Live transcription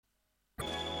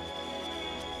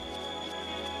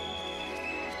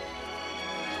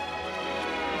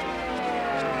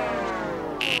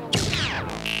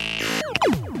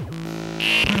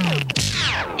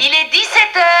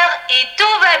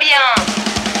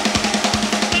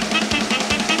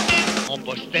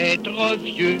poste est trop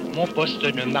vieux, mon poste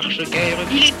ne marche guère,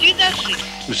 il est usagé.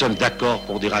 Nous sommes d'accord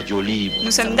pour des radios libres.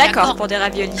 Nous sommes d'accord pour des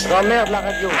raviolis. J'emmerde la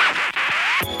radio.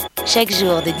 Chaque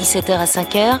jour de 17h à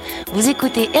 5h, vous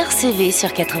écoutez RCV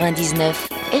sur 99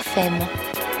 FM.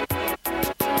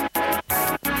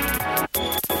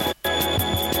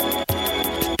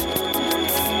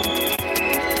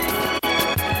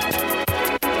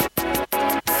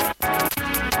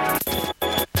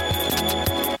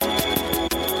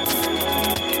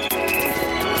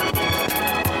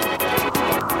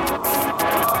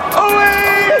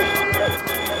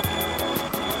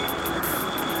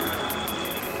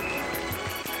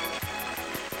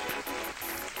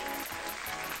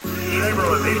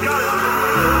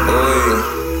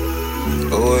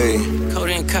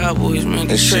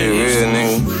 This shit real,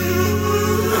 nigga.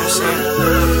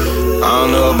 I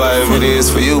don't know about if it is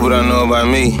for you, but I know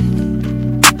about me.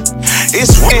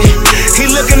 It's when he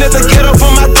looking at the ghetto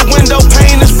from out the window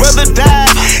pane. His brother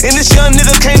died, and this young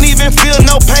nigga can't even feel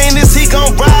no pain. Is he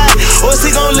gon' ride, or is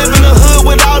he gon' live in the hood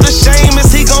with all the shame?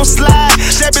 Is he gon' slide,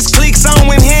 strap his cliques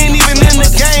on when he ain't even in the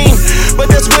game?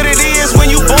 But that's what it is when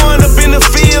you born up in the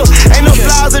field. Ain't no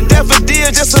flowers or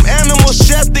daffodil, just some animals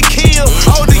chef to kill.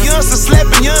 Older youngsters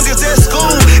slapping youngers at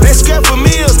school, they scrap for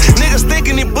meals. Niggas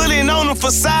thinking he bullying on them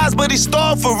for size, but he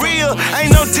starved for real.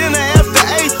 Ain't no dinner after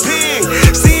 8 p.m.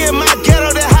 Seeing my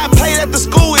ghetto, that high plate at the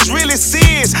school is really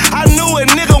serious. I knew a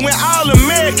nigga went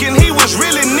all-American, he was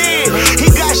really near. He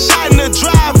got shot in the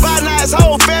drive-by, now his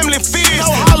whole family fears.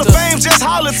 No Hall of Fame, just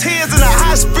Hall of Tears in a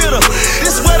hospital.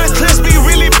 This where the clips be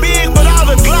really big, but all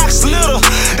the Glocks little.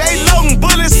 They loading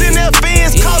bullets in their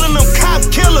fans, calling them cop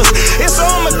killers. It's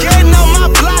Armageddon on my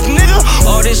block, nigga.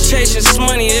 All this chasing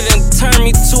money, it done turned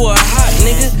me to a hot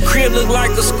nigga. Crib look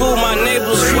like a school, my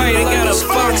neighbors white, they got a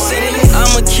fox in it.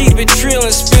 I'ma keep it trill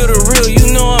and spill the real,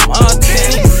 you know I'm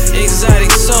authentic.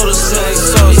 Exotic soda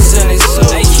selling,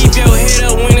 they keep your head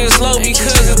up when it's low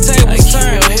because the tables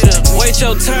turn. Wait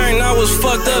your turn, I was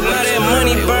fucked up, now that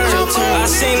money burn. I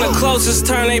seen the closest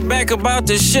turn they back about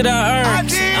the shit I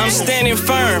earned. I'm standing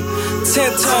firm,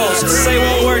 10 toes, say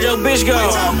one word, your bitch go.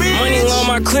 Money long,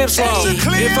 my clips long.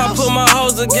 If I put my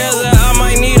hoes together, I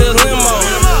might need a limo.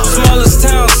 Smallest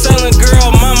town, selling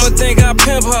girl, mama think I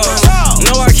pimp hoes.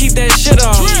 Know I keep that shit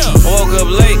on. Woke up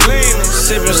late,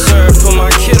 sippin' syrup, put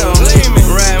my kid on.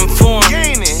 Riding for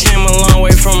him, came a long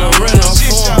way from a rental.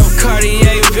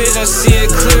 Cartier vision, see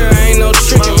it clear, ain't no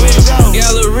trickin' me.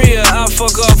 Galleria, I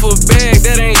fuck off a bag,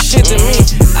 that ain't shit to me.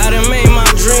 I done made my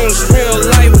dreams real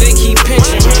life, they keep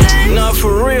pinching me. Nah,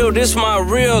 for real, this my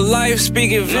real life,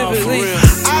 speaking vividly.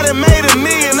 I done made $1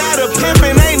 million out of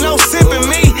pimpin', ain't no sippin'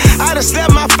 me. I done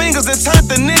snapped my fingers and turned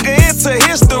the nigga into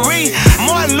history.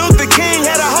 Martin Luther King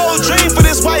had a whole dream for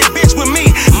this white bitch with me.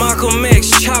 Malcolm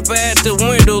X, chopper at the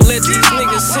window, let these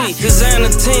niggas see. Designer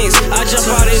teens, I jump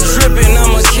out it drippin',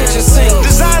 I'm a kitchen sink.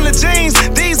 Designer jeans,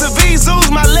 these are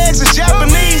Vizus, my legs is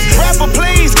Japanese. Rapper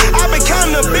please, I've been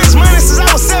counting the bitch money since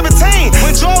I was 17.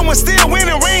 When Jordan was still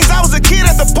winning rings, I was a kid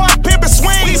at the park pimpin'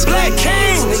 swings. We black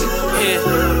kings. Yeah,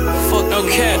 fuck no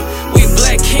cap, we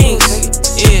black kings.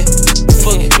 Yeah,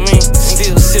 fuck it, man,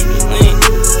 still sippin' lean.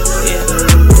 Yeah,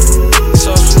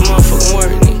 sauce for the motherfucking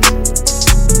word, nigga.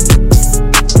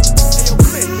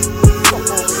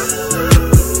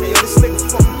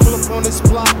 On this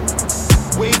block,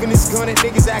 waving his gun at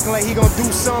niggas, acting like he gon' do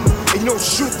something, and you don't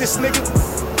shoot this nigga,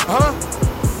 huh?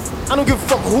 I don't give a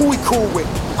fuck who he cool with.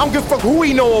 I don't give a fuck who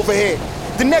he know over here.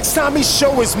 The next time he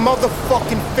show his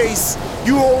motherfucking face,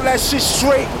 you hold that shit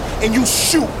straight and you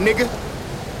shoot, nigga.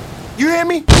 You hear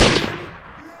me?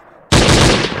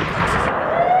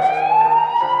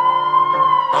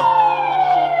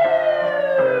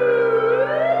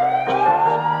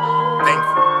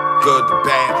 Good, the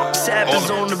bad,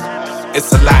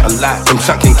 it's a lot. From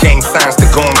chunking gang signs to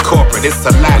going corporate, it's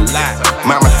a lot.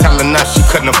 Mama telling us she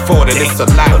couldn't afford it, it's a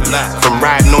lot. From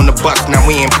riding on the bus, now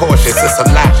we in Porsches, it's a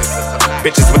lot.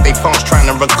 Bitches with they phones trying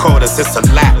to record us, it's a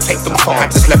lot. Take them phones, I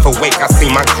just left awake, I see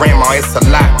my grandma, it's a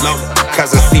lot.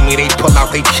 Cousins see me, they pull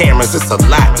out they cameras, it's a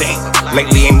lot.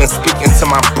 Lately ain't been speaking to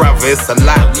my brother, it's a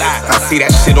lot. I see that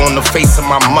shit on the face of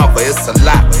my mother, it's a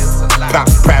lot.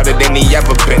 Pop's prouder than he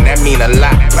ever been, that mean a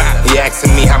lot. He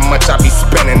asking me how much I be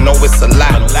spending, no it's a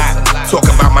lot. Talk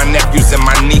about my nephews and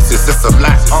my nieces, it's a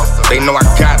lot. They know I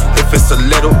got it, if it's a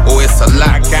little or it's a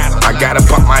lot. I gotta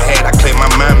bump my head, I clear my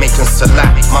mind making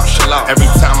salat. Every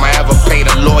time I ever paid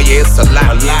a lawyer, it's a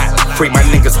lot. Free my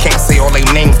niggas, can't say all they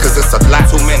names cause it's a lot.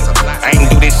 Too many. I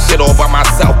ain't do this shit all by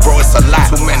myself, bro, it's a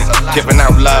lot. Too many. Giving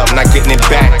out love, not getting it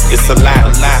back, it's a lot.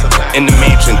 In the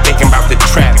mansion, thinking about the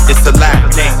trap, it's a lot.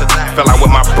 Fell out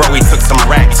with my bro, he took some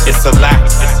racks. it's a lie.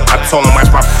 I told him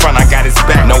watch my front, I got his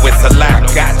back. No, it's a lie.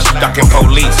 Got you. Ducking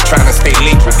police, trying to stay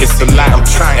legal. It's a lie. I'm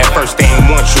trying. At first they ain't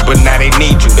want you, but now they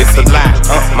need you. It's a lie.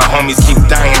 My homies keep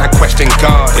dying, I question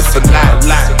God. It's a lie.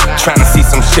 Trying to see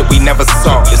some shit we never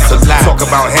saw. It's a lie. Talk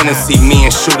about Hennessy, me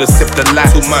and shooters sip the lie.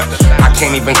 Too much. I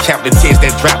can't even count the tears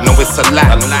that drop. No, it's a lie.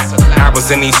 I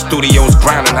was in these studios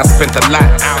grinding, I spent a lot.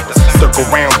 Circle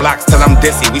round blocks till I'm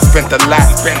dizzy, we spent a lot.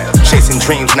 Chasing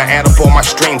dreams, now add up all my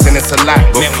streams and it's a lot.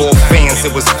 Before fans,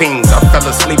 it was fiends, I fell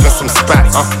asleep in some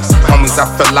spots. Homies I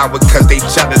fell out with cause they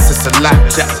jealous, it's a lot.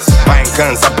 Buying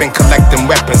guns, I've been collecting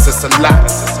weapons, it's a lot.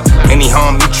 Any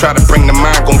harm you try to bring to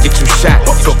mind, gon' get you shot.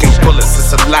 Talking bullets,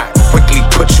 it's a lot. Quickly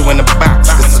put you in a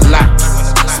box, it's a lot.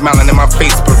 Smiling in my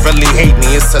face, but really hate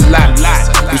me, it's a lot.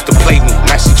 Used to play me,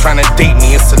 now she tryna date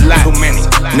me, it's a lot. Too many.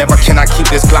 Never can I keep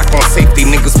this Glock on safety,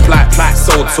 niggas plot.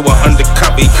 Sold to an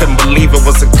undercover, he couldn't believe it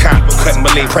was a cop. Couldn't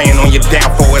believe praying on your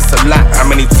downfall, it's a lot. How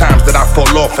many times did I fall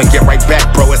off and get right back,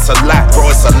 bro? It's a lot, bro,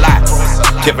 it's a lot.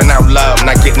 Giving out love,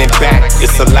 not getting it back,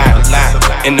 it's a lot.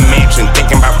 In the mansion,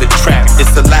 thinking about the trap,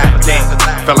 it's a lot.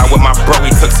 Fell out with my bro,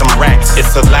 he took some racks,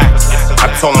 it's a lot. I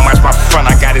told him watch my front,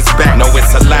 I got his back, no,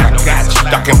 it's a lot.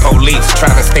 Ducking police,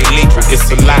 trying to stay legal, it's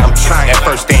a lie. I'm trying. At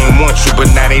first they ain't want you, but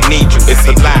now they need you, it's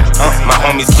a lie. My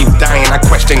homies keep dying, I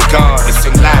question God, it's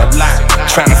a lie.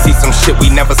 Trying to see some shit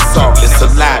we never saw, it's a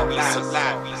lie.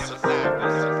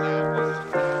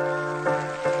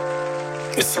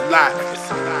 It's a lie.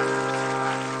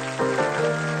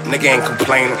 Nigga ain't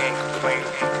complaining.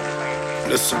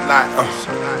 It's a lot.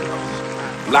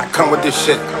 Lot come with this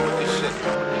shit.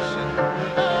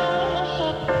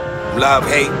 Love,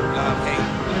 hate.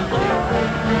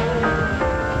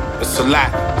 It's a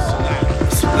lot.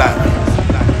 It's a lot.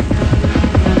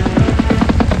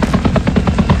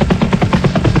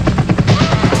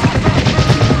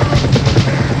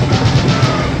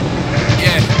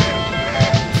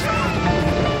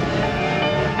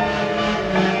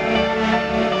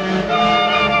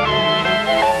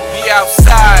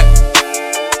 Outside.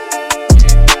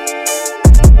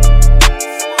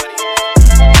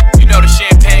 You know the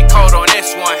champagne cold on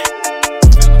this one.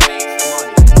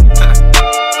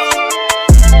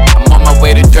 I'm on my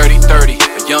way to Dirty 30,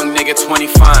 a young nigga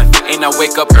 25. Ain't I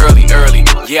wake up early.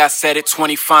 Yeah, I said it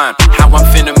 25. How I'm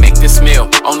finna make this meal,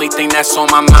 only thing that's on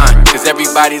my mind. Cause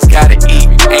everybody's gotta eat,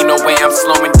 ain't no way I'm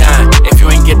slowing down. If you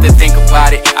ain't get to think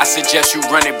about it, I suggest you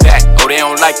run it back. Oh, they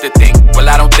don't like to think, well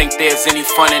I don't think there's any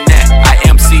fun in that. I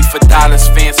MC for dollars,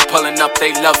 fans pulling up,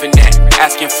 they loving that.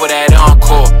 Asking for that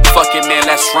encore, fuck it man,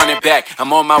 let's run it back.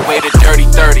 I'm on my way to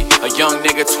Dirty 30, a young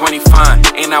nigga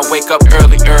 25. Ain't I wake up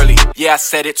early. Yeah, I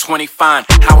said it 25.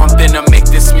 How I'm finna make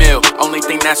this meal, only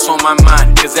thing that's on my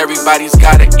mind. Cause everybody's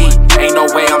gotta eat, ain't no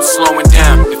way I'm slowing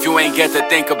down. If you ain't get to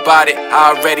think about it,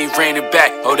 I already ran it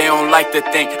back. Oh, they don't like to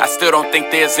think, I still don't think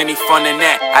there's any fun in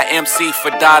that. I MC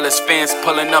for dollars, fans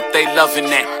pulling up, they loving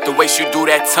that. The way she do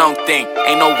that tongue thing,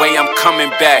 ain't no way I'm coming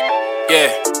back. Yeah.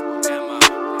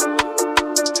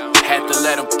 Had to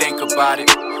let them think about it.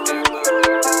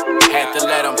 Had to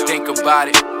let them think about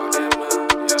it.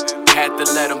 Had to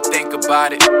let them think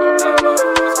about it.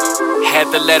 Had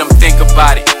to let them think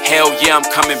about it. Hell yeah, I'm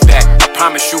coming back. I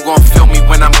promise you gon' feel me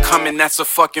when I'm coming, that's a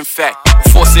fucking fact.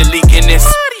 Force it leaking this,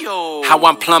 how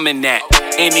I'm plumbing that.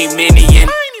 Any, mini, and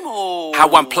how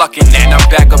I'm plucking that. I'm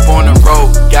back up on the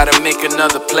road, gotta make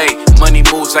another play. Money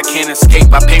moves, I can't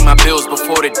escape, I pay my bills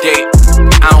before the date.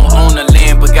 I don't own the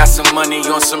land, but got some money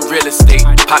on some real estate.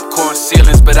 Popcorn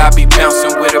ceilings, but I be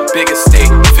bouncing with a big estate.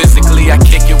 Physically, I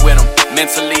kick it with them,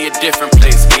 mentally a different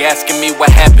place. They asking me what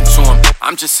happened to him,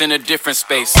 I'm just in a different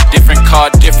space. Different car,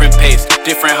 different pace,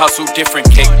 different hustle, different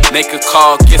cake. Make a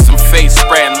call, get some face,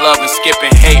 spreading love and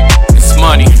skipping hate. It's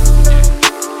money.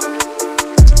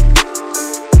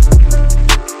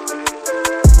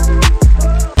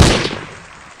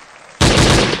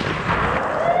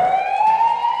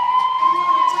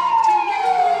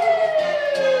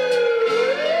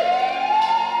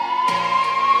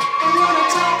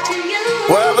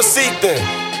 Well, have a seat then.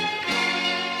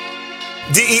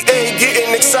 DEA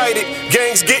getting excited,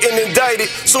 gangs getting indicted.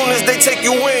 Soon as they take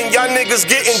you in, y'all niggas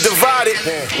getting divided.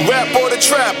 Rap or the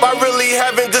trap, I really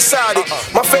haven't decided.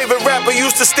 My favorite rapper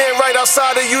used to stand right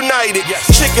outside of United.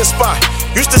 Chicken spot,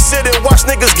 used to sit and watch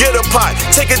niggas get a pot.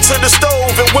 Take it to the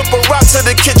stove and whip a rock to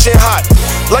the kitchen hot.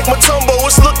 Like Matumbo,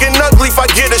 it's looking ugly if I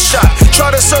get a shot.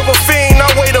 Try to serve a fiend, I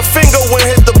wait a finger when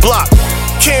hit the block.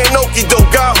 Can't Okie-doke,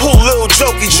 got who, little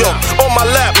jokey joke. On my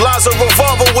lap lies a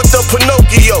revolver with the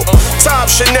Pinocchio. Top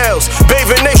Chanel's,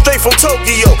 bathing they straight from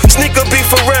Tokyo. Sneaker beef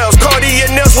Pharrell's, Cartier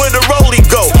nails where the rollie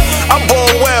go. I'm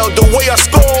born well, the way I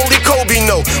score only Kobe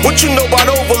know. What you know about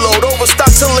overload,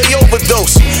 overstock till they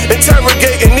overdose.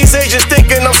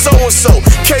 so-and-so.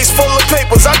 Case full of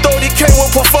papers, I thought he came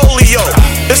with portfolio.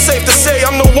 It's safe to say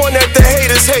I'm the one that the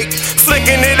haters hate.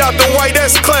 Flicking it out the white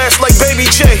S-Class like Baby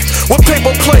J. With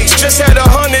paper plates, just had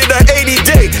 180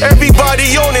 day.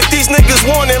 Everybody on it, these niggas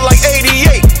want it like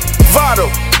 88.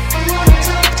 Vital.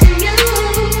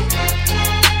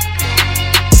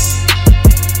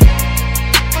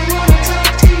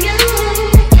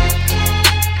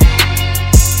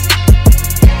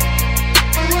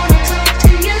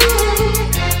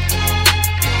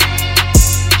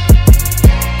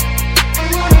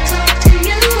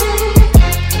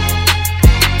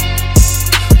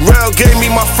 Gave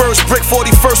me my first brick,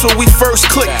 41st when we first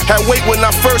clicked. Had weight when I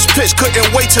first pitched, couldn't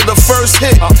wait till the first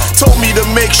hit. Told me to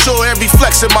make sure every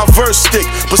flex in my verse stick.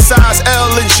 Besides L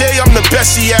and J, I'm the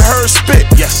bestie at her spit.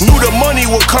 Knew the money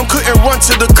would come, couldn't run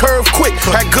to the curve quick.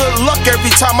 Had good luck every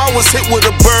time I was hit with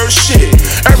a bird shit.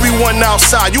 Everyone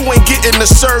outside, you ain't getting to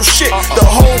serve shit. The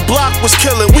whole block was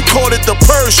killing, we called it the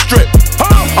purge strip.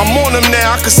 I'm on them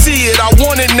now, I can see it, I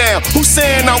want it now. Who's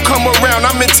saying I'll come around?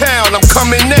 I'm in town, I'm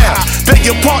coming now. Beg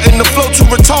your pardon, the flow too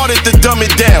retarded to dumb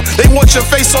it down. They want your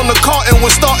face on the carton when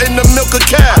starting to milk a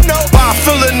cow. By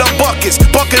filling up buckets,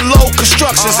 bucket load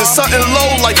constructions. It's something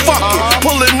low like fuck it,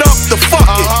 pulling up the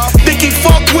fuck it. Think he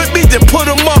fuck with me, then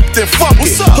put him up, then fuck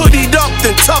it. Hoodied up,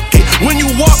 then tuck it. When you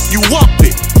up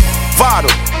it. Vital.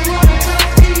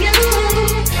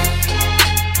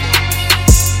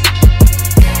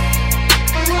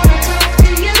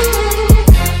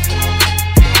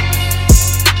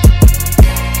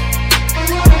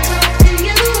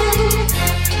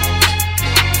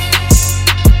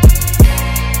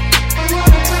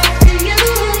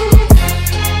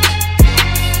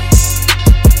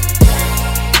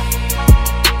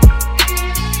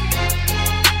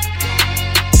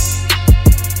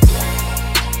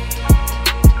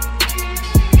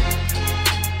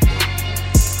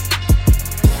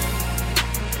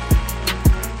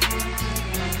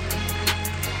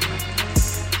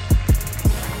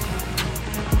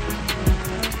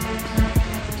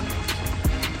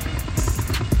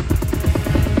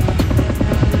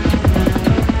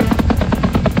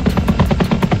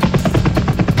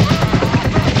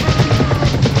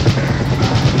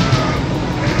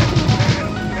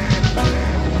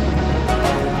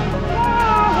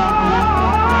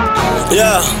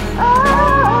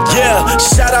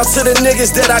 Shout out to the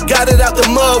niggas that I got it out the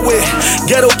mud with.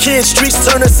 Ghetto kids, streets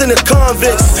turn us into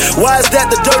convicts. Why is that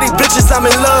the dirty bitches I'm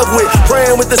in love with?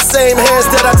 Praying with the same hands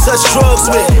that I touch drugs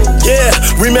with. Yeah,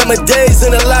 remember days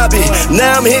in the lobby.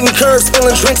 Now I'm hitting curves,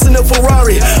 spilling drinks in the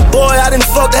Ferrari. Boy, I done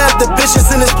fucked half the bitches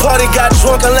in this party. Got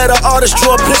drunk and let an artist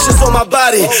draw pictures on my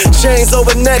body. Chains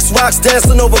over necks, rocks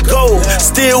dancing over gold.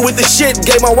 Still with the shit,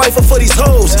 gave my wife for these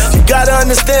hoes. You gotta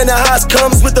understand the highs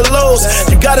comes with the lows.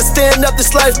 You gotta stand up,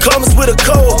 this life comes with a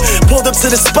cold. Pulled up to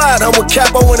the spot, I'm a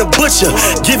capo and a butcher.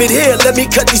 Give it here, let me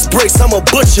cut these bricks, I'm a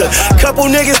butcher. Couple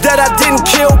niggas that I didn't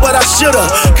kill, but I shoulda.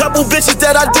 Couple bitches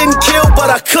that I didn't kill,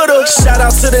 but I coulda. Shout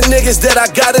out to the niggas that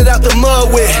I got it out the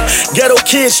mud with. Ghetto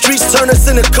kids, streets turn us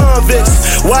into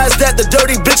convicts. Why is that the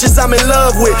dirty bitches I'm in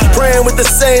love with? Praying with the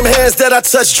same hands that I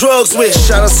touch drugs with.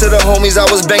 Shout out to the homies I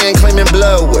was banging, claiming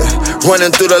blood with.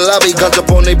 Running through the lobby, guns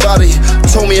up on their body.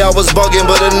 Told me I was bugging,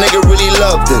 but a nigga really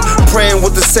loved it. Praying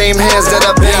with the same hands that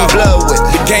I bang blood with.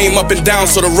 The game up and down,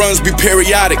 so the runs be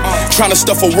periodic. Trying to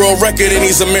stuff a world record in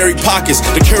these Ameri pockets.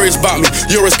 The curious about me,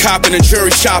 Euros copping and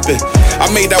jury shopping. I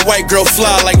made that white girl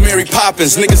fly like Mary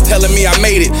Poppins. Niggas telling me I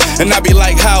made it, and I be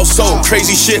like, how so?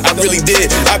 Crazy shit, I really did.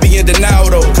 I be in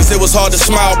denial though, cause it was hard to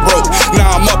smile broke.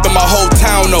 Now I'm up in my whole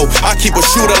town though. I keep a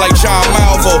shooter like John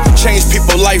Malvo. Change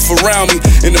people's life around me,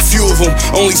 and a few of them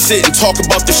only sit and talk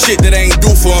about the shit that I ain't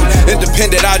do for them.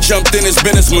 Independent, I jumped in, it's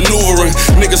business maneuvering.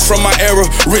 Niggas from my era,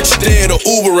 rich dead or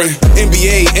Ubering.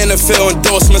 NBA, NFL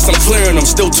endorsements, I'm clearing them.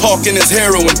 Still talking as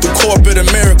heroin through corporate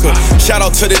America. Shout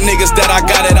out to the niggas that I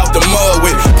got it out the mud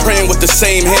with. Praying with the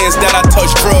same hands that I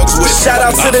touch drugs with. Shout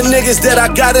out to the niggas that I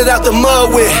got it out the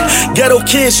mud with. Ghetto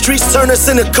kids, streets turn us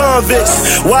into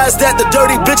convicts. Why is that the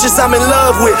dirty bitches I'm in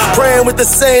love with? Praying with the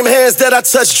same hands that I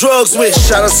touch drugs with.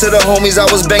 Shout out to the homies I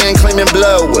was banging, claiming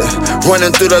blood with.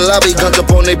 Running through the lobby, guns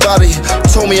up on their body.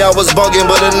 Told me I was bugging,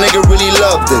 but a nigga really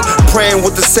loved it. Praying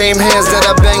with the same hands that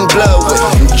I bang blood with.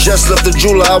 Just left the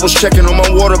jeweler, I was checking on my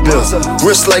water bill.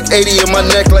 Wrist like 80 and my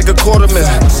neck like a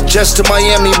 $250,000. Just to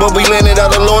Miami, but we landed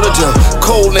out of Lauderdale.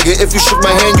 Cold nigga, if you shook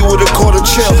my hand, you would've caught a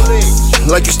chill.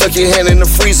 Like you stuck your hand in the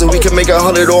freezer. We can make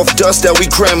 100 off dust that we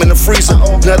cram in the freezer.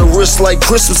 Now the wrist like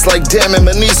Christmas, like damn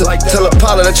Ebenezer. Tell a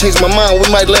pilot I changed my mind, we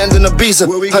might land in Ibiza.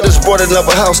 I just bought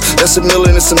another house, that's $1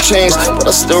 million and some change. But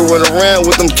I still run around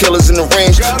with them killers in the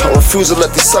range. I refuse to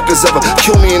let these suckers ever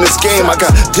kill me in this game. I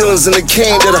got dealings in the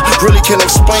came that I really can't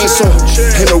explain. So,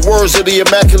 in the words of the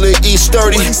immaculate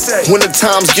E30, when the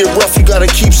times get rough, you gotta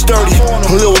keep sturdy.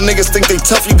 Little niggas think they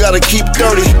tough, you gotta keep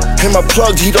dirty. And my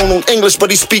plug, he don't know English,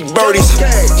 but he speak birdies.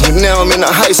 But now I'm in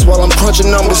the heist while I'm crunching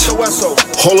numbers.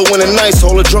 All the winter nights,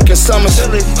 all the drunken summers.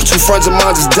 2 friends of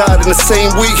mine just died in the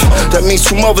same week. That means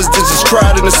 2 mothers that just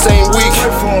cried in the same week.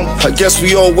 I guess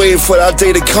we all waiting for that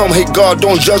day to come. Hey God,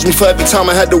 don't judge me for every time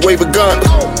I had to wave a gun.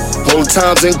 All the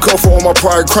times in court for all my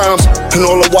prior crimes. And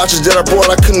all the watches that I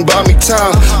brought, I couldn't buy me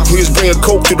time. We was bringing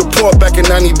coke through the port back in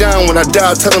 90 down. When I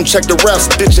died, tell them check the raps,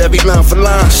 ditch every line for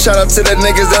line. Shout out to the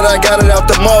niggas that I got it out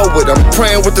the mud with. I'm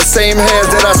praying with the same hands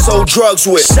that I sold drugs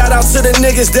with. Shout out to the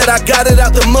niggas that I got it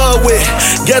out the mud with.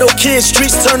 Ghetto kids,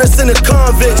 streets turn us into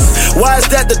convicts. Why is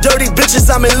that the dirty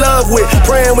bitches I'm in love with?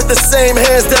 Praying with the same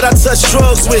hands that I touch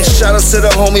drugs with. Shout out to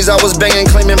the homies I was banging,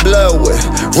 claiming blood with.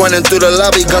 Running through the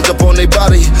lobby, guns up on their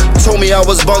body. Told me I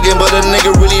was bugging, but a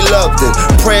nigga really loved it.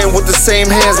 Praying with the same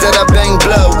hands that I bang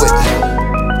blood with.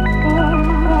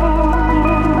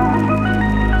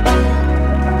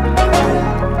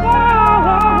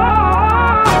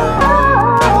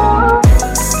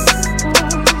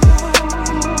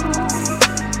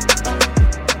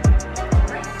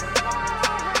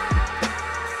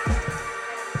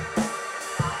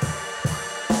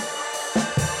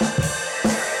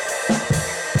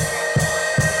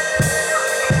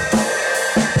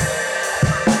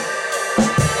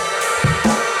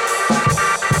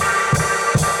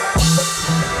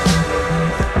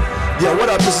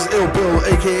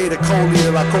 AKA the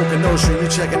co-leader La Coca Nostra. You're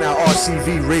checking out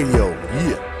RCV Radio.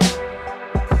 Yeah.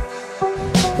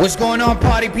 What's going on,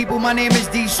 party people? My name is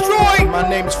Destroy. My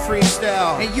name is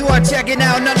Freestyle. And you are checking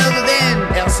out none other than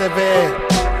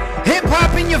HipHop.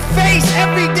 Hip-hop in your face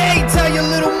every day. Tell your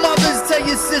little mothers, tell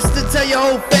your sister, tell your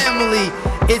whole family.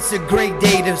 It's a great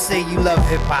day to say you love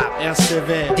hip-hop.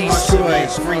 Destroy,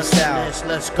 Freestyle.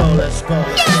 Let's go, let's go.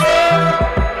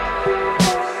 Yeah.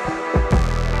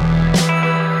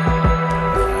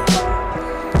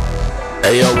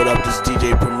 Hey yo, what up? This is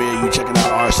DJ Premier. You checking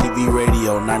out RCV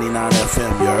Radio 99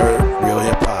 FM. You heard? Real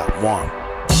hip hop. 1.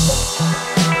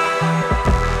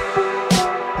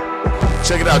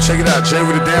 Check it out. Jay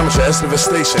with the Damager, Estiva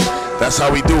Station. That's how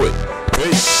we do it.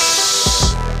 Peace.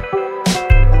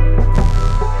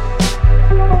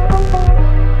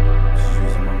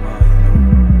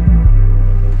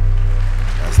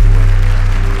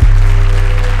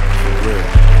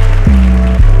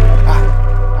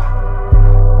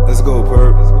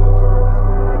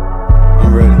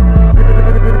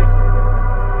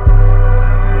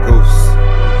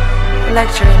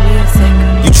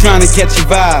 Trying to catch a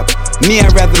vibe. Me,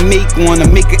 I'd rather make one or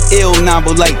make an ill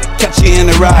novel like Catch You in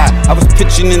the Ride. I was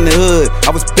pitching in the hood,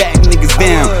 I was batting niggas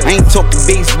down. I ain't talking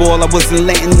baseball, I wasn't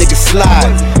letting niggas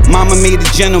slide. Mama made a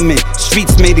gentleman,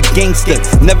 streets made a gangster.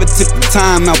 Never took the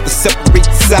time out to separate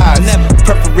the sides.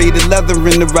 Perforated leather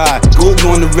in the ride, gold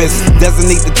on the wrist.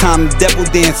 Designate the time to devil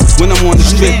dance when I'm on the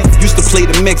strip. Used to play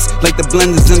the mix like the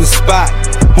blenders in the spot.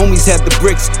 Homies had the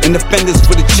bricks and the fenders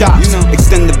for the chops.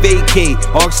 Extend the vacay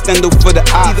or extendo for the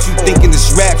ops. You thinking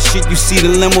this rap shit, you see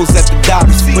the limos at the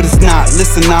docks. But it's not,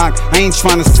 listen knock, I ain't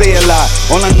trying to say a lot.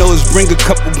 All I know is bring a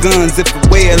couple guns if I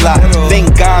weigh a lot.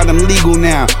 Thank God I'm legal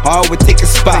now, or I would take a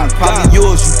spot. Probably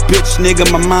yours, you bitch nigga,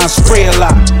 my mind spray a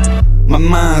lot. My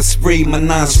mind spray, my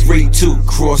nine spray too.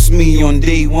 Cross me on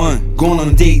day 1, going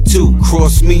on day 2.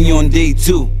 Cross me on day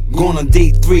 2. Going on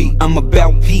day 3, I'm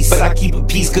about peace, but I keep it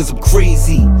peace cause I'm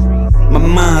crazy. My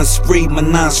mind spray, my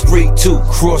nine spray too.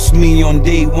 Cross me on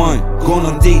day 1, going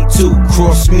on day 2.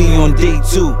 Cross me on day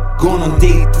 2, going on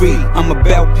day 3. I'm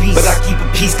about peace, but I keep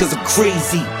it peace cause I'm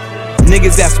crazy.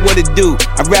 Niggas, that's what it do.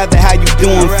 I'd rather how you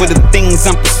doing for the things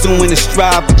I'm pursuing to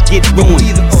strive to get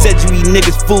ruined. Said you eat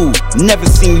niggas food, never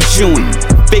seen you chewing.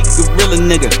 Fake gorilla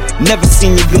nigga, never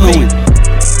seen you glowing.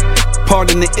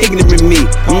 Pardon the ignorant me.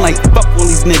 I'm like, fuck all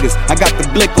these niggas, I got the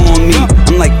blick on me.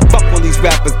 I'm like, fuck all these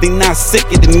rappers, they not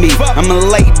sicker than me. I'm a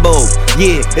light bulb,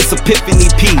 yeah, it's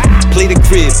Epiphany P. Play the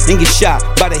crib and get shot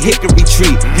by the hickory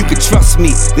tree. You can trust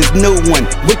me, there's no one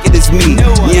wicked as me.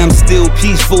 Yeah, I'm still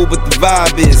peaceful, but the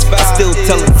vibe is I still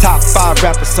tell the top 5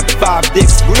 rappers suck 5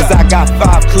 dicks. Cause I got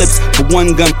 5 clips for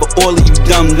 1 gun for all of you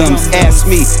dum-dums. Ask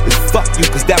me, it's fuck you,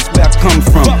 cause that's where I come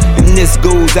from. And this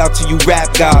goes out to you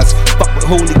rap guys. Fuck with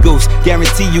Holy Ghost,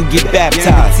 guarantee you get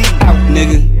baptized. Out,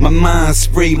 nigga. My mind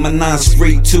spray, my nine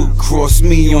spray too. Cross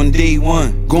me on day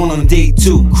 1, going on day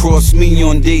 2. Cross me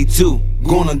on day 2,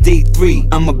 going on day 3.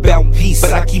 I'm about peace,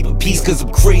 but I keep it peace cause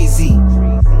I'm crazy.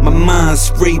 My mind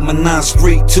spray, my nine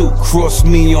spray too. Cross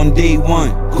me on day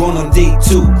 1, going on day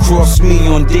 2. Cross me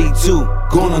on day 2,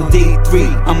 Going on day 3,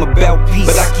 I'm about peace,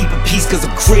 but I keep a peace cause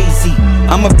I'm crazy.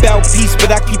 I'm about peace, but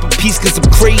I keep a peace cause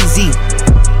I'm crazy.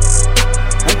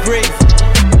 I'm crazy.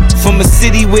 From a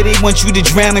city where they want you to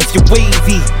drown if you're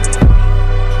wavy.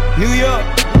 New York.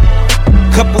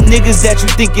 Couple niggas that you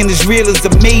thinking is real is a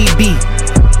maybe.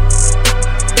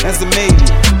 That's a maybe.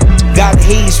 Got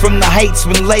haze from the heights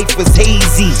when life was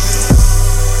hazy.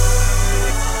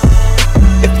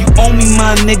 If you owe me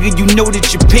my nigga, you know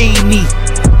that you pay me.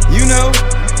 You know?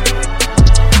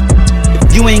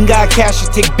 If you ain't got cash, you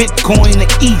take Bitcoin or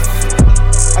ETH.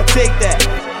 I take that.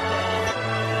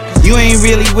 You ain't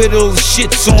really with those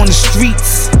shits on the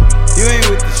streets. You ain't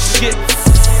with the shits.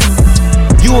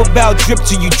 You about drip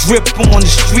till you drip on the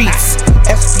streets.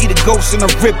 SP the ghost and I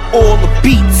rip all the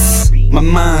beats. My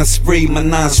mind spray, my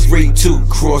nine spray too.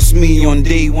 Cross me on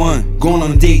day 1, going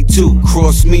on day 2.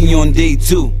 Cross me on day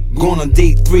 2, going on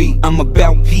day 3. I'm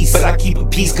about peace, but I keep a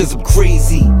peace cause I'm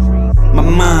crazy. My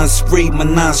mind spray, my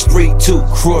nine spray too.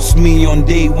 Cross me on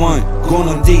day 1, going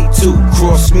on day 2.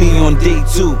 Cross me on day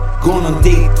 2, going on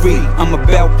day 3. I'm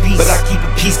about peace, but I keep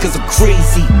a peace cause I'm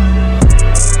crazy.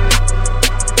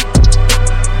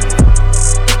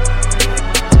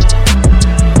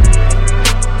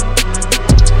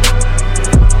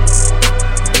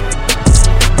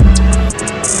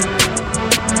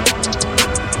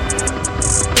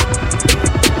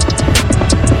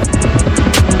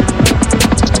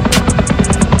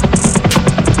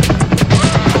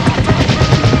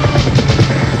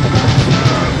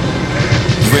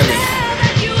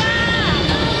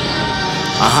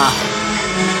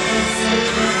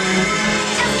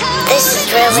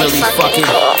 Really fucking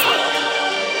cool.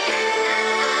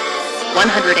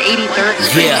 183rd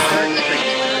Street. Yeah.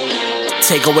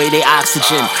 Take away their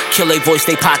oxygen, kill they voice,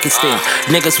 they pockets thin.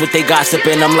 Niggas with they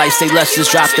gossiping, I'm like, say let's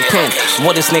just drop the pen.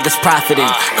 What is niggas profiting?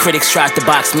 Critics tried to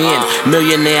box me in.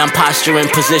 Millionaire, I'm posturing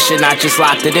position, I just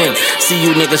locked it in. See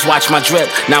you niggas watch my drip,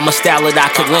 now my style that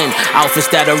I could lend. Outfits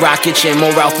that a rocket chin,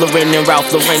 more Ralph Lauren than Ralph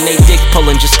Lauren. They dick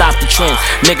pulling, just stop the trend.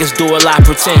 Niggas do a lot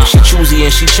pretend, she choosy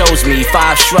and she chose me.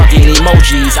 5 shrugging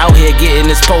emojis, out here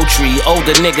getting this poetry.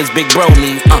 Older niggas, big bro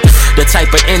me. The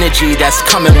type of energy that's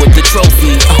coming with the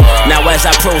trophy. Now as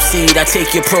I proceed, I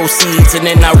take your proceeds and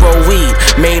then I roll weed.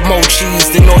 Made more cheese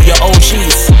than all your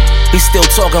OGs. He's still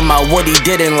talking about what he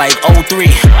did in like 03.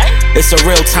 It's a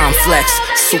real time flex,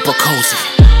 super cozy.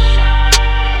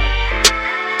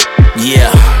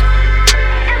 Yeah.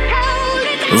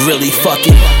 Really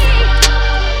fucking.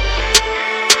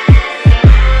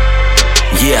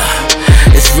 Yeah.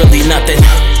 It's really nothing.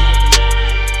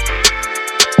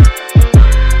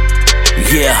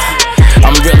 Yeah.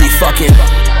 I'm really fucking.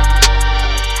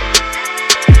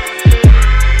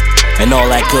 And all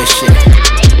that good shit.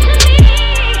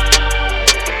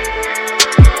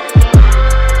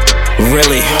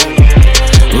 Really?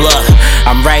 Look,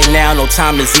 I'm right now, no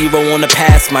time to zero on the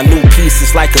past. My new piece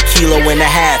is like 1.5 kilos.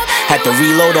 Had to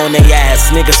reload on they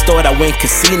ass. Niggas thought I went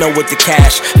casino with the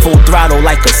cash. Full throttle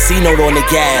like a C-note on the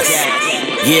gas.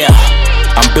 Yeah.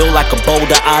 I'm built like a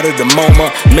boulder out of the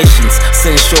MoMA. Missions,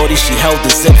 send shorty, she held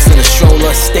the zips in a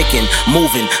stroller. Sticking,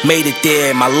 moving, made it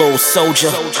there, my little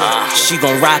soldier. She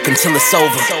gon' rock until it's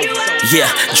over. Yeah,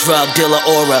 drug dealer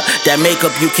aura. That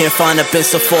makeup you can't find up in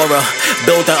Sephora.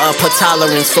 Building up her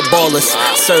tolerance for ballers.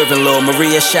 Serving Lil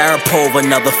Maria Sharapova.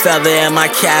 Another feather in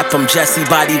my cap, I'm Jesse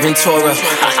Body Ventura.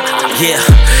 Yeah,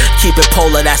 keep it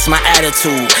polar, that's my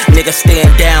attitude. Nigga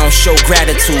stand down, show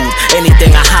gratitude.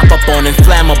 Anything I hop up on,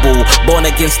 inflammable. Born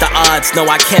against the odds, no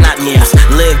I cannot lose.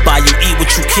 Live by you, eat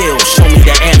what you kill, show me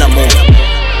the animal.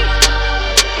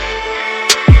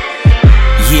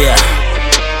 Yeah,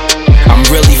 I'm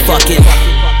really fucking.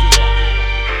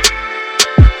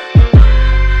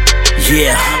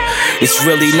 Yeah, it's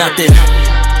really nothing.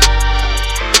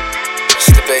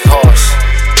 It's the big horse.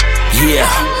 Yeah,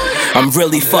 I'm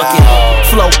really fucking.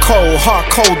 Flow cold, heart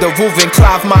cold, the roof and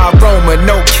Clive my aroma.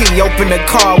 No key, open the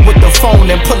car with the phone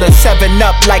and pull a 7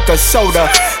 up like a soda.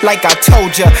 Like I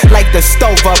told ya, like the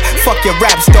stove up. Fuck your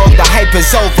raps, dog, the hype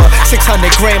is over.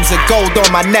 600 grams of gold on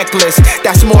my necklace.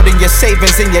 That's more than your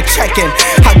savings and your checking.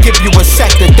 I'll give you a sec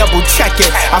to double check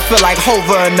it. I feel like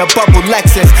Hover in a bubble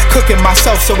Lexus. Cooking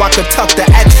myself so I could tuck the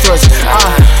extras.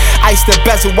 Ice the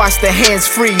bezel, watch the hands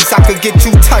freeze. I could get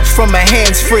you touched from a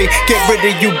hands free. Get rid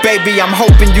of you, baby, I'm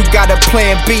hoping you got a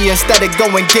plan B instead of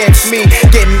going against me.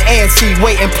 Getting antsy,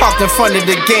 waiting parked in front of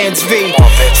the Gans V.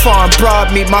 Foreign broad,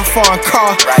 meet my foreign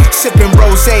car. Sipping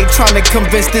rosé, trying to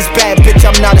convince this bad bitch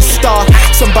I'm not a star.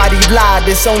 Somebody lied,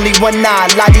 there's only one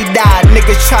eye, la-di-da.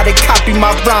 Niggas try to copy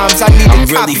my rhymes, I need a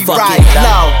copyright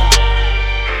low.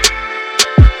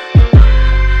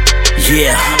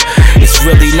 Yeah, it's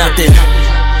really nothing.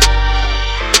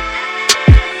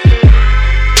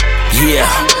 Yeah,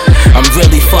 I'm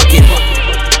really fucking.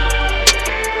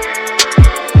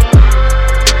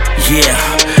 Yeah,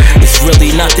 it's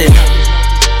really nothing.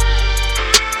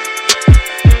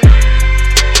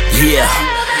 Yeah,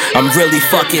 I'm really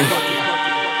fucking.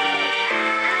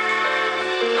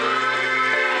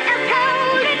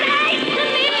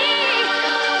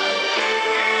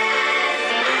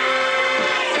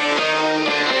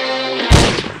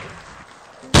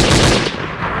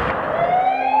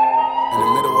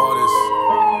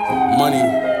 Money,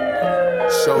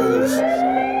 shows,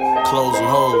 clothes and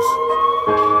hoes.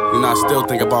 You know, I still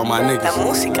think about my niggas. La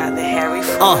música de Harry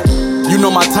you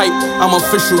know my type, I'm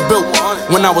official built.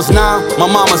 When I was 9,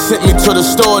 my mama sent me to the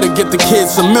store to get the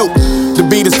kids some milk. The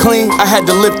beat is clean, I had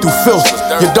to live through filth.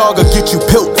 Your dog'll get you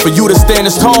pilt. For you to stand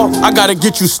as tall, I gotta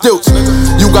get you stilts.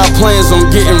 You got plans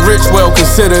on getting rich, well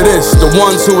consider this. The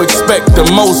ones who expect the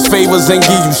most favors ain't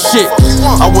give you shit.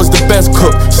 I was the best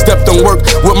cook, stepped on work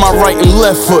with my right and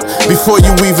left foot before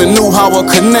you even knew how a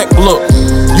connect looked.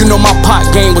 You know my pot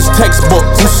game was textbook.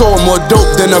 You saw more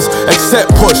dope than us,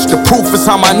 except push. The proof is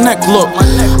how my neck look.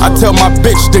 I tell my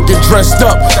bitch to get dressed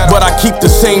up, but I keep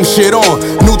the same shit on.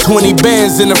 New 20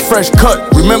 bands in a fresh cut.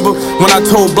 Remember when I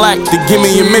told Black to give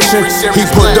me your mission? He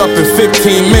pulled up in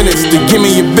 15 minutes to give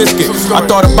me your biscuit. I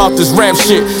thought about this rap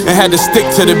shit and had to stick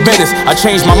to the business. I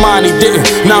changed my mind, he didn't.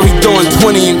 Now he doing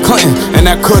 20 in Clinton, and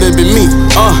that could've been me.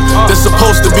 This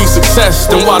supposed to be success,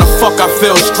 then why the fuck I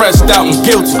feel stressed out and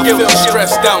guilty?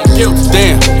 Stressed out and guilty.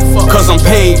 Damn, cause I'm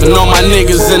paid and all my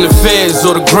niggas in the feds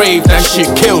or the grave, that shit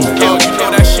killed me.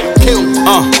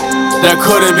 That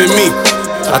could've been me.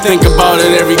 I think about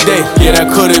it every day. Yeah,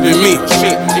 that could've been me.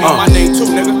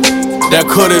 That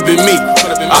could've been me.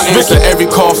 I answer every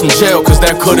call from jail, cause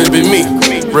that could've been me.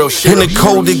 Real shit. In the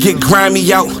cold, they get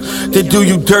grimy out. They do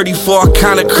you dirty for a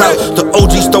kind of clout. The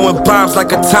OG's throwing bombs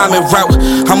like a timing route.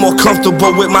 I'm more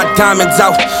comfortable with my diamonds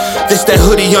out. This that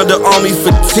hoodie under army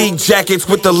fatigue jackets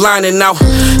with the lining out.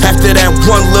 After that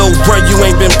one little run, you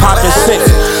ain't been popping since.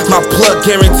 My plug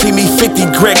guarantee me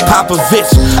 50 Greg Popovich.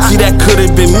 See, that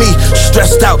could've been me,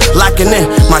 stressed out, locking in.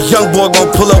 My young boy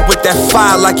gon' pull up with that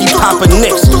fire like he poppin'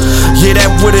 nicks. Yeah,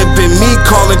 that would've been me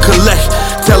calling collect.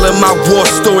 Telling my war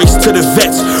stories to the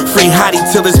vets. Free Hottie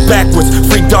till it's backwards.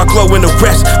 Free Dark Low and the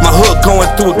rest. My hood going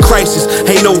through a crisis.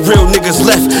 Ain't no real niggas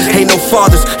left. Ain't no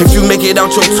fathers. If you make it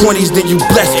out your 20s, then you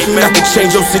blessed. Not to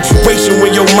change your situation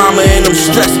when your mama and them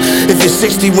stressed. If it's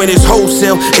 60 when it's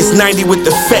wholesale, it's 90 with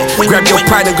the fat. Grab your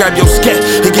pride and grab your scat.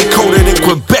 It get colder than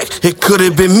Quebec. It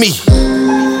could've been me.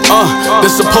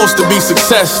 This supposed to be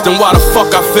success, then why the fuck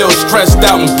I feel stressed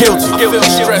out and guilty?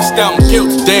 Stressed out and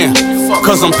guilty. Damn,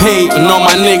 cause I'm paid and all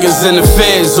my niggas in the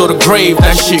feds or the grave,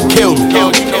 that shit killed me.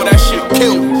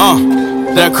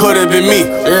 That could've been me.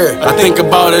 Yeah, I think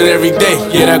about it every day.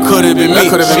 Yeah, that could've been me. That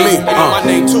could've been me.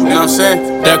 You know what I'm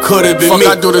saying? That could've been me.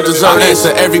 I do to deserve I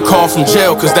answer every call from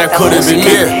jail, cause that could've been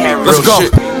me. Let's go.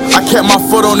 I kept my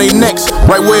foot on their necks,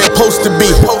 right where it supposed to be.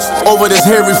 Over this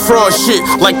hairy fraud shit,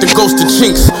 like the ghost of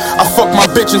Chinks. I fucked my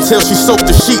bitch until she soaked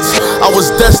the sheets. I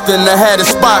was destined to have a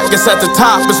spot, guess at the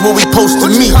top is where we supposed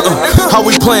to meet. How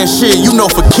we playing shit, you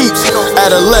know for keeps.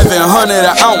 At 1100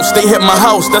 an ounce, they hit my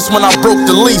house, that's when I broke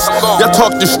the lease. Y'all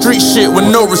talk the street shit with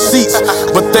no receipts,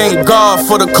 but thank God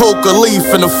for the coca leaf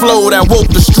and the flow that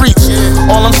woke the streets.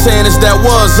 All I'm saying is that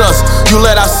was us. You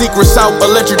let our secrets out,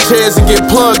 electric chairs and get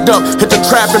plugged up. Hit the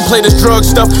trap and play this drug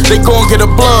stuff, they gon' get a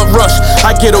blood rush.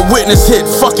 I get a witness hit,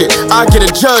 fuck it, I get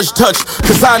a judge touch.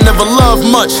 Cause I never loved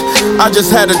much, I just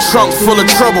had a trunk full of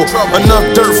trouble.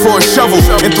 Enough dirt for a shovel,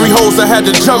 and 3 holes I had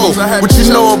to juggle. What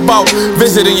you know about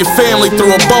visiting your family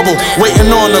through a bubble, waiting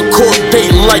on a court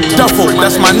date like Duffel.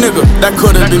 That's my nigga, that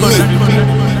could've been me.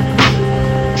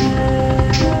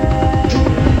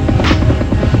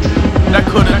 That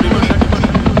could've been me.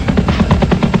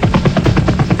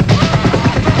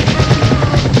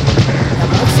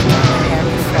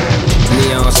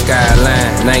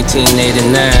 Skyline,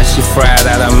 1989, she fried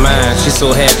out her mind. She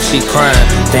so happy she crying,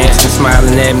 dancing,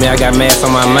 smiling at me. I got math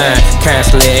on my mind,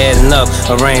 constantly adding up,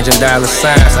 arranging dollar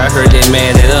signs. I heard they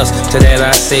mad at us, to that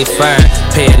I say fine.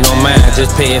 Pay it no mind,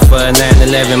 just pay it for a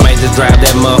 911. Might just drive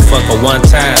that motherfucker one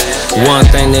time. One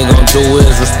thing they gon' do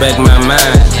is respect my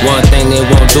mind. One thing they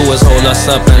won't do is hold us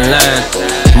up in line.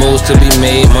 Moves to be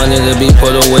made, money to be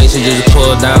put away. She just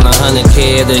pulled down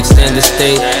 100K at the extended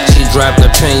stay. She drop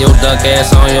the pin, yo duck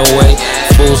ass on your way.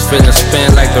 Fools finna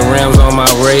spin like the rims on my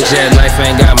race. That life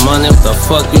ain't got money, what the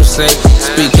fuck you say?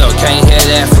 Speak up, can't hear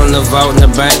that from the vault in the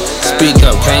bank. Speak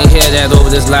up, can't hear that over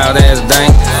this loud ass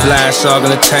dank. Fly shark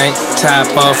in the tank,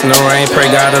 top off in the rain. Pray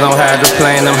God I don't hide the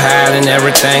plane, I'm hiding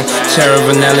everything. Cherry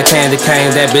vanilla candy cane,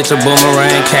 that bitch a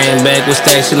boomerang. Came back with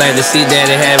stacks, she like to see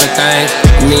daddy having things.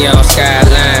 Neon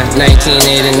skyline,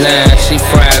 1989. She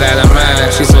fried out of mine,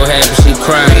 she so happy she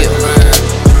crying.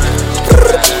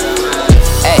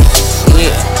 Hey,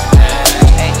 yeah.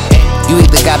 You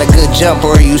either got a good jump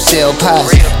or you sell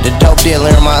pies. The dope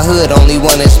dealer in my hood, only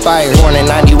one inspired. Born in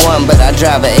 91, but I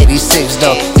drive a 86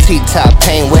 though. T-top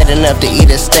paint wet enough to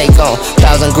eat a steak on.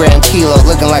 1,000 gram kilo,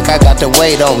 looking like I got the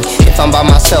weight on me. If I'm by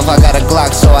myself, I got a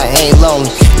Glock, so I ain't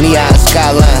lonely. Neon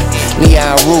skyline,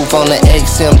 neon roof on the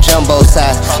XM jumbo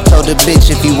size. Told the bitch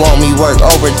if you want me, work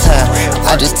overtime.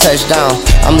 I just touched down,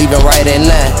 I'm leaving right at 9.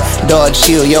 Dog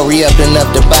chill, yo, re-up enough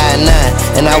to buy a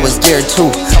 9. And I was there too,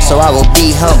 so I will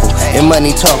be humble. And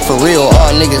money talk for real,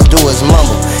 all niggas do is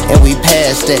mumble. And we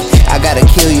passed that, I gotta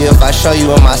kill you if I show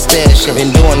you in my stash. I've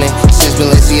been doing it since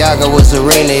Balenciaga was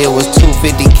arena. It was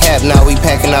 250 cap, now we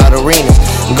packing out arenas.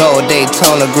 Gold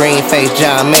Daytona, green face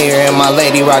John Mayer. And my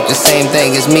lady rock the same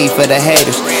thing as me for the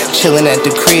haters. Chillin' at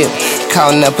the crib,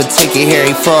 counting up a ticket.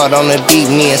 Harry Fraud on the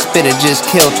beat, me and Spitter just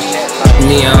killed him.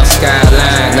 Neon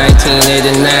skyline,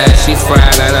 1989. She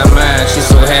fried out her mind, she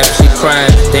so happy she crying.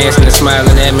 Dancing and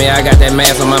smiling at me, I got that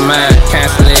math on my mind.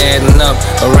 Constantly adding up,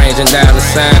 arranging dollar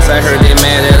signs. I heard they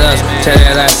mad at us, tell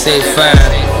that I say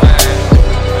fine.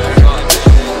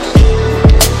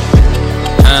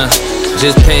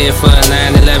 Just pay it for a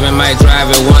 911, might drive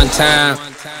it one time.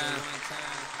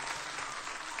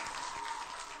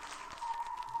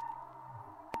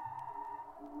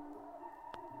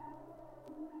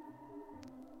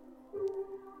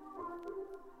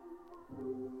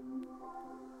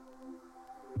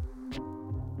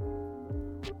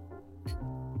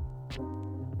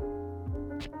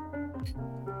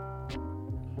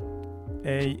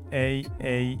 Hey, hey,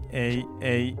 hey, hey,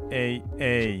 hey, hey,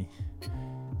 hey.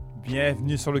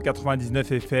 Bienvenue sur le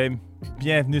 99 FM,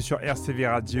 bienvenue sur RCV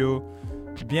Radio,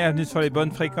 bienvenue sur les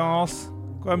bonnes fréquences.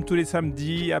 Comme tous les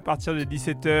samedis, à partir de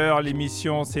 17h,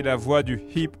 l'émission c'est la voix du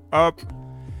hip-hop.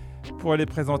 Pour les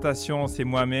présentations, c'est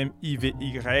moi-même, Yves et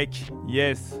Y.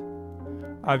 Yes.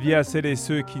 Avis à celles et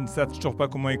ceux qui ne savent toujours pas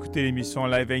comment écouter l'émission en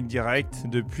live et direct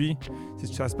depuis.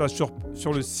 Ça se passe sur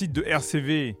le site de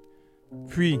RCV.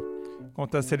 Puis, quant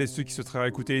à celles et ceux qui souhaiteraient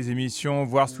écouter les émissions,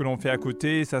 voir ce que l'on fait à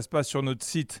côté, ça se passe sur notre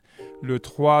site, le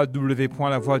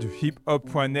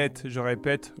www.lavoixduhiphop.net. Je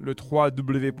répète, le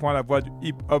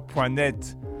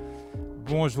www.lavoixduhiphop.net.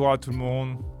 Bonjour à tout le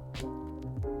monde.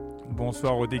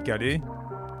 Bonsoir au décalé.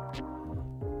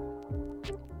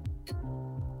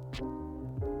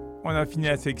 On a fini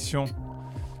la section.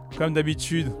 Comme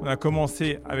d'habitude, on a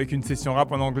commencé avec une session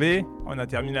rap en anglais. On a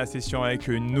terminé la session avec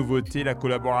une nouveauté, la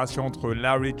collaboration entre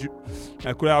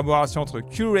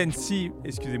Currency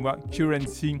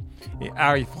et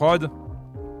Harry Fraud.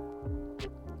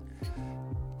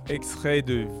 Extrait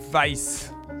de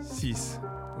Vice 6.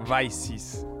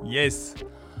 Yes.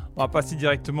 On va passer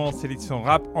directement en sélection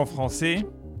rap en français.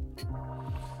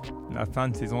 La fin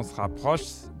de saison se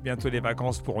rapproche. Bientôt les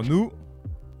vacances pour nous.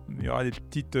 Il y aura des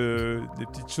petites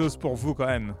choses pour vous quand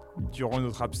même durant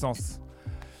notre absence.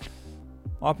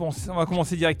 On va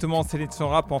commencer directement en sélection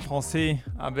rap en français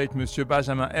avec Monsieur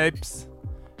Benjamin Epps,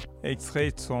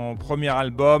 extrait de son premier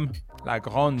album, La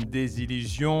Grande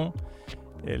Désillusion.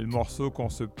 Et le morceau qu'on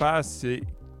se passe, c'est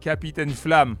Capitaine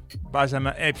Flamme,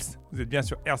 Benjamin Epps. Vous êtes bien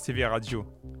sur RCV Radio.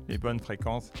 Les bonnes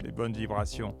fréquences, les bonnes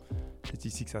vibrations. C'est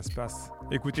ici que ça se passe.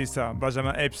 Écoutez ça,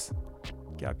 Benjamin Epps,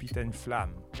 Capitaine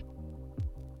Flamme.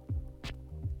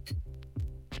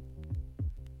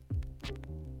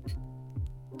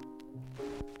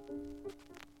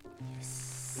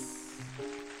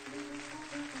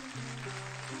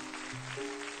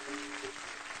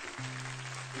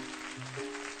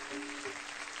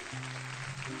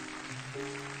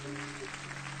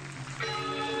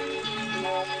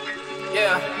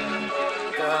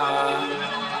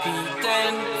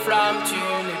 Capitaine Flamme, tu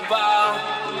n'es pas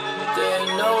de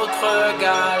notre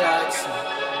galaxie.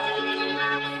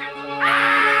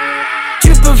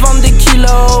 Tu peux vendre des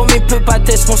kilos, mais peux pas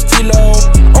tester mon stylo.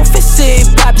 On fait ses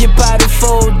papiers, pas de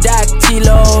faux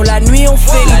dactylo. La nuit on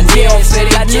fait les dièses,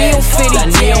 la nuit on fait les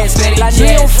dièses, la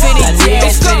nuit on fait les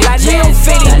dièses, la nuit on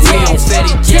fait les dièses.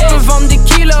 Tu peux vendre des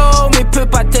kilos, mais peux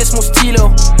pas tester mon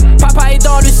stylo. Papa est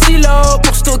dans le silo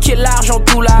pour stocker l'argent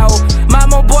tout là-haut.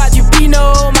 Maman boit du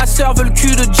pinot, ma soeur veut le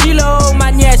cul de Gilo.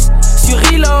 Ma nièce sur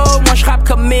Hilo, moi je rappe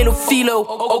comme Mélo philo.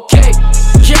 Ok.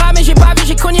 J'ai ramé, j'ai bavé,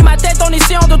 j'ai cogné ma tête en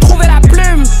essayant de trouver la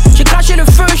plume. J'ai craché le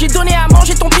feu, j'ai donné à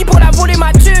manger ton pis pour la voler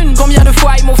ma thune. Combien de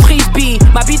fois ils m'ont frisbee,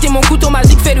 ma bite et mon couteau, ma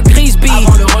zig fait le Grisby.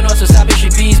 Avant le Renault se savait chez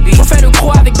Bisbee. J'en fais le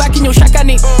croix avec Baquigno chaque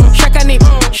année. Chaque année,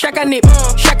 chaque année,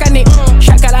 chaque année.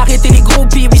 Chaque à l'arrêter les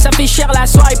groupies. Oui, ça fait cher la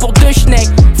soirée pour deux schnecks.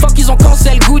 Fuck, ils ont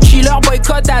cancel Gucci, leur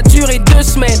boycott a duré 2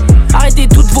 semaines. Arrêtez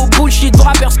toutes vos bullshit, vos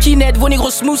rappeurs skinhead, vos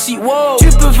négros smoothies. Wow. Tu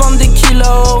peux vendre des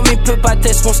kilos, mais peux pas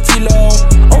tester mon stylo.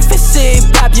 On fait ses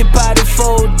papiers, pas de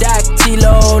faux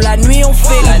dactylo. La nuit on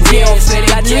fait la nuit, on fait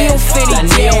la nuit, on fait les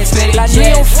jets. La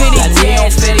nuit on fait les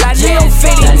jets. La nuit on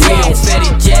fait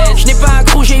les jets. Je n'ai pas un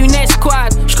crew, j'ai une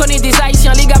escouade. Je connais des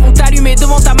haïtiens, les gars vont t'allumer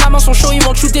devant ta maman, son show, ils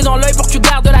vont te shooter dans l'œil pour que tu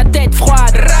gardes la tête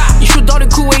froide. Ils shootent dans le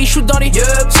cou et ils shootent dans les yeux,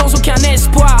 sans aucun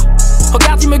espoir.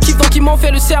 Regarde, ils me kiffent donc ils m'ont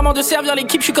fait le serment de servir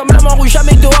l'équipe. Je suis comme l'homme en rouge,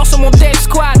 jamais dehors sur mon death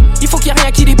squad. Il faut qu'il y ait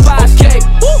rien qui dépasse. Okay.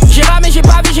 J'ai ramé, j'ai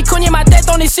bavé, j'ai cogné ma tête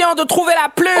en essayant de trouver la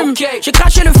plume. Okay. J'ai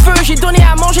craché le feu, j'ai donné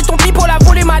à manger ton pis pour la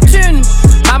voler ma thune.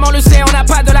 Maman le sait, on n'a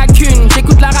pas de lacune.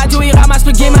 J'écoute la radio, il ramasse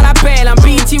le game à l'appel. Un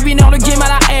BET winner, le game à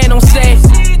la haine, on sait.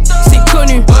 C'est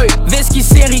connu, Veski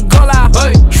c'est rigola.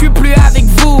 J'suis plus avec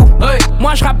vous,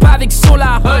 moi j'rappe avec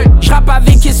Sola. J'rappe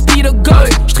avec Esprit de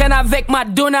Ghost. J'traîne avec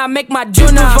Madonna, mec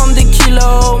Madonna. Tu peux vendre des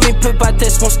kilos, mais peux pas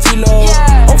tester mon stylo.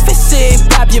 On fait ses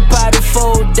papiers, pas de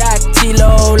faux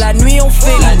dactylo. La nuit on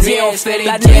fait la nuit, on fait les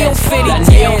la nuit on fait les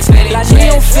jets. La nuit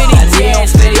on fait les jets.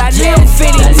 La nuit on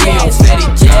fait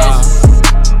les jets.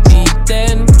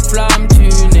 Mitaine, flamme, tu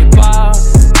n'es pas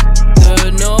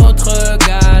de notre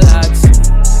galaxie,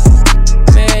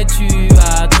 mais tu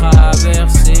as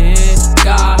traversé.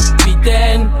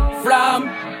 Capitaine, flamme.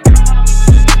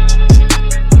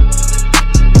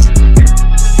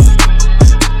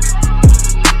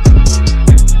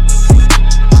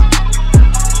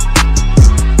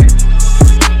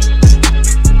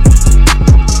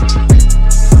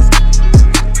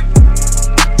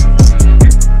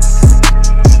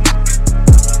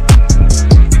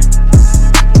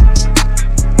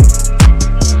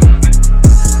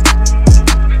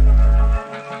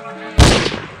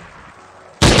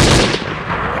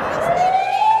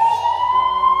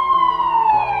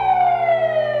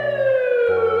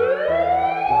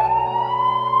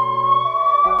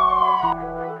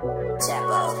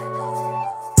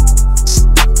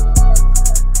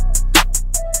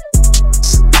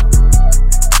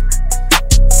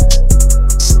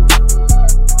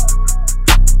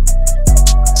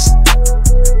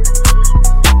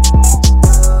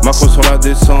 Macro sur la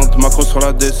descente, macro sur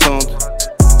la descente.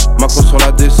 Macro sur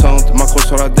la descente, macro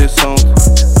sur la descente.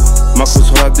 Macro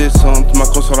sur la descente,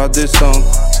 macro sur la descente.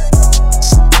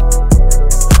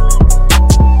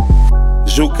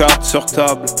 Joue carte sur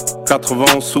table, 80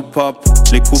 en soupape.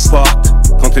 Les coups partent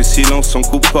quand tes silences sont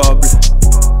coupables.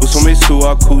 Où sont mes sous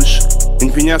à couche?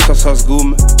 Une pignasse à sa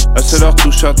goum, elle se leur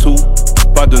touche à tout.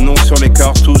 Pas de nom sur les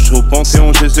cartouches, au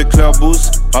Panthéon je les éclabousse.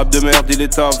 Rap de merde il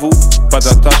est à vous, pas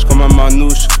d'attache comme un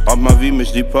manouche. Rap ma vie mais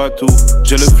je dis pas tout,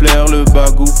 j'ai le flair, le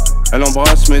bagou. Elle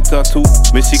embrasse mes tatous,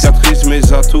 mes cicatrices,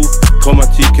 mes atouts.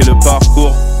 Traumatique et le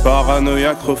parcours,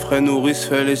 paranoïaque, refrain nourrice,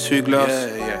 fait l'essuie-glace.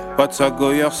 Pas de sac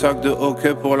goyeur, sac de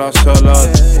hockey pour la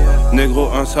salade. Négro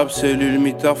un sable, cellule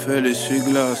mitard, fait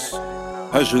l'essuie-glace.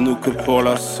 À genoux que pour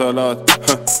la salade.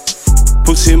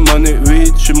 Pussy money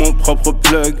 8, j'suis mon propre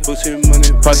plug.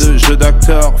 Pas de jeu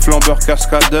d'acteur, flambeur,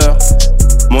 cascadeur.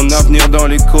 Mon avenir dans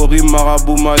les coris,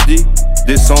 marabout m'a dit.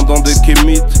 Descendant de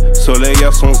Kémit, soleil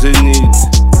à son zénith.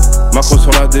 Macro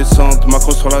sur la descente,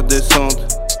 macro sur la descente.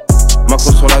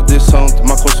 Macro sur la descente,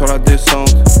 macro sur la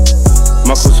descente.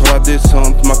 Macro sur la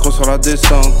descente, macro sur la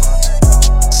descente.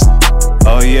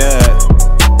 Oh yeah.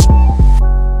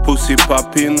 Pussy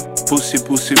papine, pussy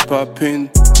pussy papine.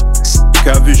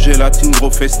 Qu'a vu gélatine,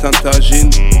 gros festin tagine.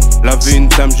 La veine,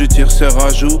 tame, je tire ses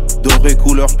rajouts. Doré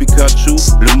couleur Pikachu,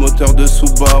 le moteur de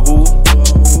Subaru.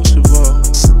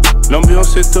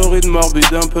 L'ambiance est torride, morbide,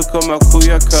 un peu comme à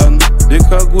Koyakan. Des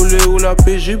cagoulés ou la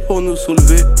PJ pour nous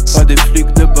soulever. Pas des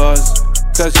flics de base,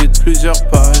 casier de plusieurs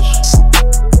pages.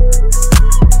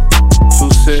 Sous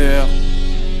CR.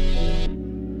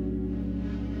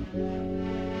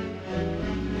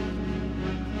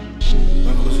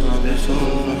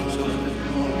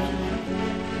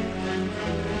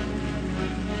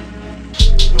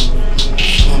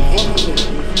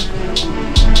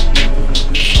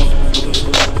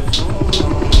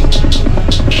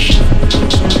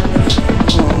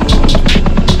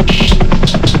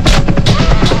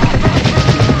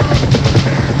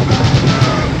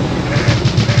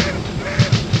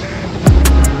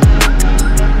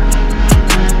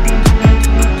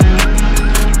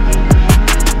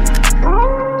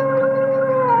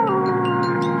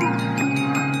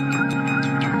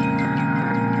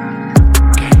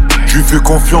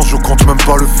 confiance, je compte même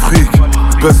pas le fric.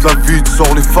 Baisse la vite,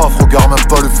 sors les faves, regarde même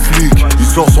pas le flic. Il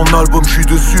sort son album, je suis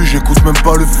dessus, j'écoute même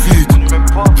pas le feat.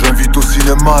 J'invite au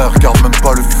cinéma et regarde même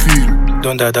pas le film.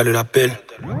 Don Dada le l'appelle.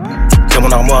 Dans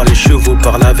mon armoire, les chevaux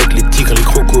parlent avec les tigres, les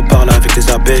crocos parlent avec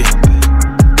les abeilles.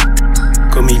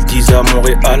 Comme ils disent à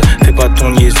Montréal, fais pas ton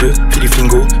niaiseux, Philippe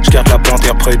Lingo, je garde la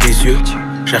panthère près des yeux.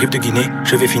 J'arrive de Guinée,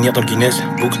 je vais finir dans le Guinness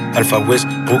Book, Alpha West,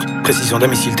 Brook, précision d'un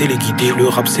missile téléguidé. Le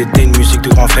rap c'était une musique de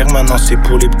grand frère, maintenant c'est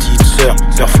pour les petites sœurs.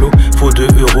 Leur flow vaut 2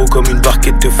 € comme une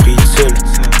barquette de frites seul.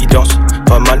 Ils dansent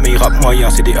pas mal mais ils rappent moyen,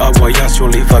 c'est des hawaïens sur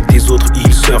les vagues des autres.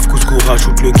 Ils surfent, Cusco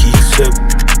rajoute le kick sub.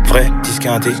 Vrai, disque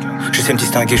indé, je sais me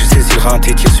distinguer, je sais si le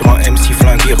rinté. Tire sur un MC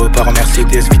flingué, repart en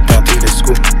Mercedes, vite teinté, let's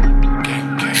go.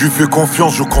 J'lui fais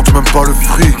confiance, je compte même pas le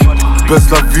fric. Baisse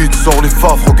la vite, sors les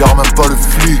faves, regarde même pas le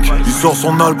flic. Il sort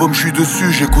son album, je suis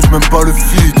dessus, j'écoute même pas le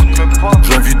feat.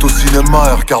 J'invite au cinéma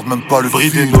et regarde même pas le film.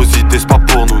 Brider nos idées, c'est pas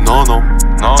pour nous, non, non.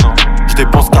 Non, non.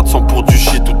 J'dépense 400 pour du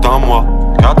shit tout un mois.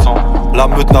 400. La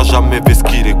meute n'a jamais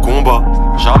vesquille les combats.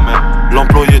 Jamais.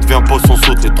 L'employé devient boss, on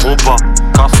saute les trompas.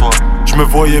 Casse-toi. J'me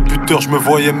voyais buteur, j'me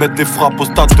voyais mettre des frappes au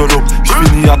stade de l'eau.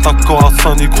 J'finis attaquant à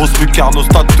Saint-Denis, grosse lucarne au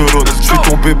stade de l'eau. J'suis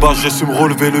tombé bas, j'ai su me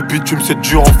relever, le bitume c'est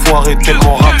dur enfoiré.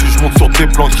 Tellement raté, j'monte sur tes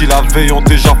plans qui la veille ont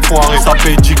déjà foiré. Ça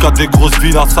paye 10 à des grosses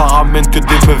villas, ça ramène que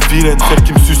des meufs vilaines. Celles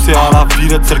qui me suçaient à la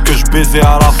Villette, celles que j'baisais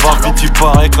à la va-vite. Il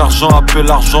paraît que l'argent appelle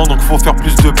l'argent, donc faut faire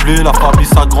plus de blé. La famille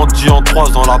s'agrandit en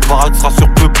 3 ans, la baraque sera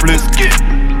surpeuplée.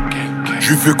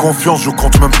 J'lui fais confiance, je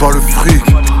compte même pas le fric.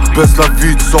 Baisse la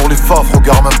vite, sors les faves,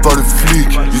 regarde même pas le flic.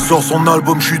 Il sort son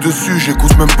album, je suis dessus,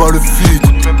 j'écoute même pas le feat.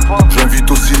 J'invite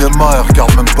au cinéma et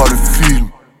regarde même pas le film.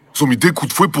 Ils ont mis des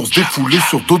coups de fouet pour se défouler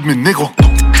sur dos de mes négros.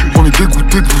 On est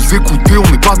dégoûté de vous écouter,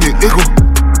 on n'est pas né égaux.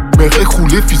 Mère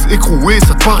écroulée, fils écroué,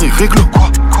 ça te paraît réglo.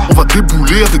 On va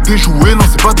débouler avec des jouets, non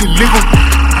c'est pas des Legos.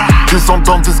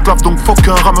 Descendant d'esclaves donc fuck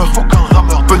un rameur.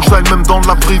 Punchline même dans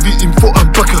la vraie vie il me faut un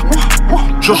backer.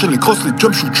 J'enchaîne les crosses, les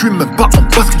jump shoots, j'suis même pas en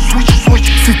basket.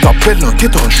 Si t'appelles un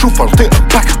guetteur, un chauffe, alors t'es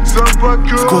un backer.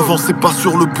 Qu'avant c'est pas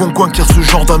sur le bon coin qu'il y a ce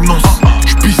genre d'annonce.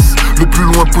 J'pisse le plus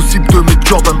loin possible de mes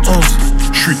Jordan 11.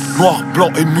 J'suis noir, blanc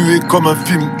et muet comme un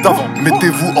film d'avant.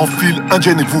 Mettez-vous en file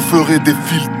indienne et vous ferez des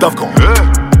fils d'Afghan.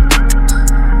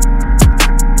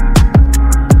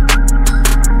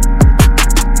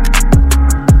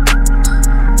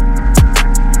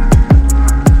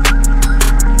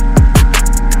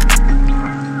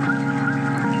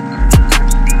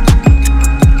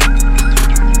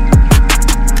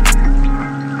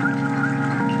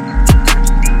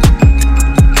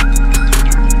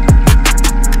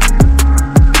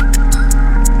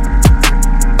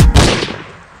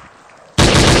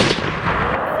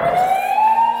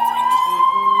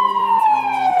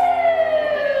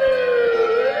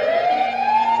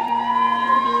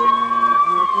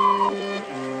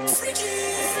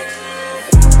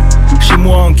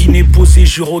 Posé,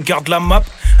 je regarde la map.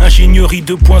 Ingénierie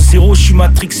 2.0, je suis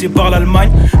matrixé par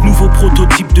l'Allemagne. Nouveau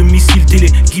prototype de missile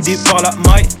télé guidé par la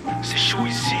maille. C'est chaud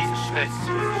ici.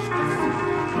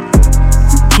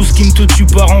 Tout ce qui ne te tue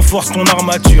pas renforce ton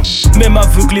armature. Même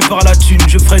aveuglé par la thune,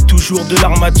 je ferai toujours de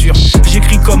l'armature.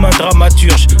 J'écris comme un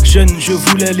dramaturge. Jeune, je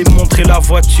voulais les montrer la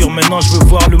voiture. Maintenant je veux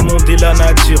voir le monde et la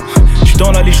nature. J'suis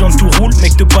dans la légende, tout roule.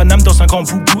 Mec de Paname dans un grand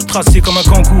boubou. Tracé comme un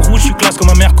kangourou. J'suis classe comme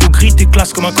un merco gris. T'es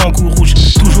classe comme un kangourou rouge.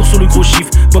 Toujours sur le gros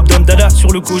chiffre. Bob Don Dada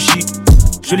sur le cochi.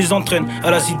 Je les entraîne à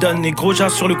la Zidane et Groja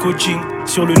sur le coaching.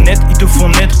 Sur le net, ils te font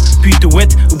naître, puis ils te wet.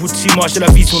 Au bout de 6 mois, j'ai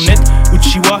la vision nette.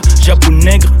 Uchiwa, Japon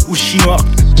nègre ou chinois.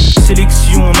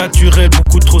 Sélection naturelle,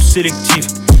 beaucoup trop sélective.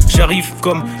 J'arrive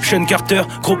comme Sean Carter,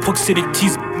 gros proc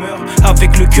sélectisme.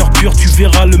 Avec le cœur pur, tu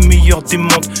verras le meilleur des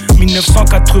mondes.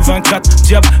 1984,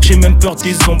 diable, j'ai même peur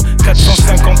des ombres.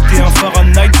 451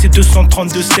 Fahrenheit, c'est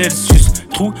 232 Celsius.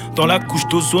 Trou dans la couche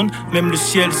d'ozone, même le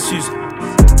ciel s'use.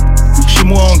 Chez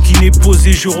moi en Guinée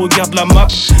posé, je regarde la map.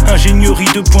 Ingénierie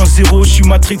 2.0, je suis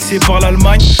matrixé par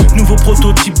l'Allemagne. Nouveau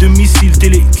prototype de missile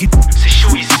téléguide. C'est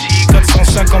chaud ici,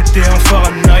 451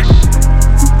 Fahrenheit.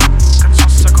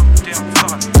 451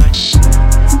 Fahrenheit.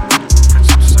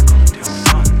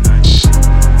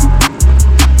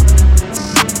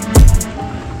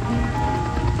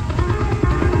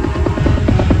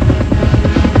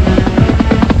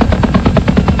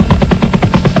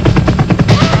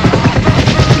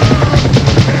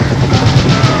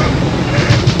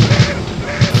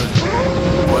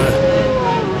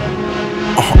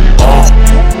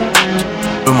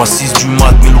 À 6 du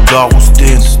mat, mais le gars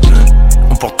stand.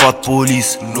 On porte pas de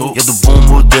police. Y'a de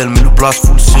bons modèles, mais le place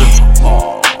full seul.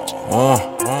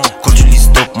 Quand tu lis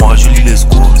stop, moi je lis let's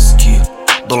go.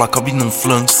 Dans la cabine on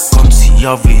flingue, comme s'il y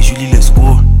avait Julie let's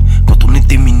go. Quand on était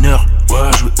côté mineur.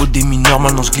 On jouait au démineur,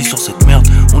 maintenant je glisse sur cette merde.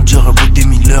 On dirait beau des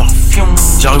Miller.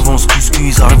 J'arrive en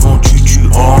excuse, arrive en tutu.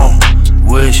 Oh,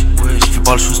 wesh, fais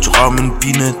pas le chose, tu ramènes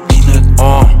pinette.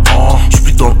 Oh, j'suis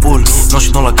plus dans le hall, non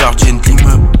j'suis dans la gardienne de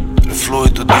l'immeuble. Le flow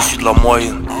est au-dessus de la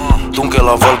moyenne, donc elle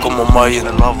avale comme en Mayenne.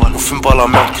 On fume pas la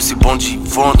merde que ces bandits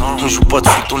vendent. On joue pas de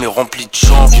foot, on est rempli de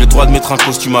chants. J'ai le droit de mettre un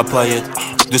costume à paillettes.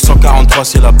 243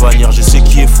 c'est la bannière, je sais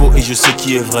qui est faux et je sais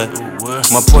qui est vrai.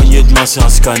 Ma poignée de main c'est un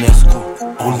scanner.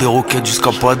 Roule des roquettes jusqu'à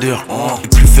pas d'heure. Les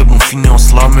plus faibles on finit en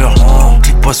slammer.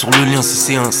 Clique pas sur le lien si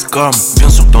c'est un scam. Bien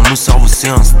sûr que dans nos cerveaux c'est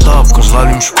instable. Quand je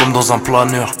l'allume j'suis comme dans un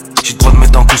planeur. J'ai le droit de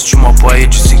mettre un costume à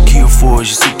paillettes. Je sais qui est faux et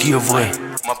je sais qui est vrai.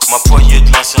 Ma poignée de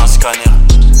main c'est un scanner.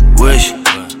 Wesh.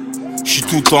 J'suis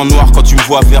tout en noir quand tu me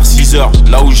vois vers 6h.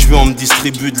 Là où je vais on me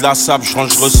distribue de la sable. Je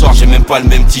range, je ressors, j'ai même pas le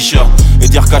même t-shirt. Et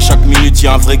dire qu'à chaque minute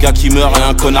y'a un vrai gars qui meurt et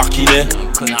un connard qui naît.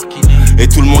 Et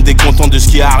tout le monde est content de ce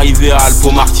qui est arrivé à Alpo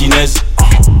Martinez.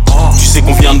 Tu sais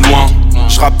qu'on vient de loin.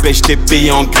 J'rappelle, j't'ai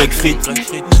payé en grec frites.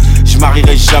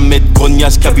 J'marierai jamais de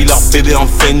grognasse qu'habille leur bébé en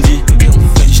Fendi.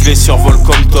 J'les survole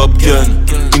comme Top Gun.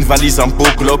 Une valise, un beau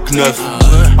Glock 9.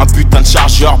 Un putain de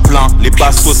chargeur plein. Les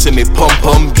bastos c'est mes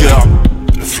pom-pom girls.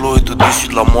 Le flow est au-dessus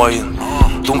de la moyenne,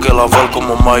 donc elle avale comme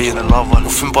en Mayenne. On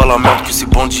fume pas la merde que ces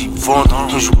bandits vendent.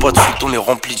 On joue pas de foot, on est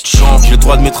rempli de chants. J'ai le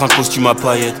droit de mettre un costume à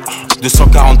paillettes.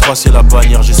 243 c'est la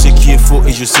bannière, je sais qui est faux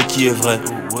et je sais qui est vrai.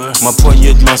 Ma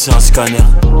poignée de main c'est un scanner.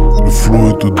 Le flow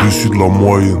est au-dessus de la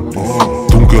moyenne,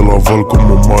 donc elle avale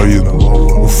comme en Mayenne.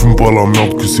 On fume pas la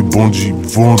merde que ces bandits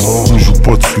vendent. On joue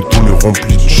pas de foot, on est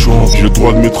rempli de chants. J'ai le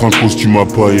droit de mettre un costume à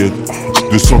paillettes.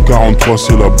 243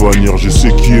 c'est la bannière, je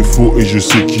sais qui est faux et je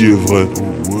sais qui est vrai.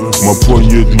 Ma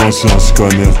poignée de main c'est un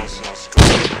scanner.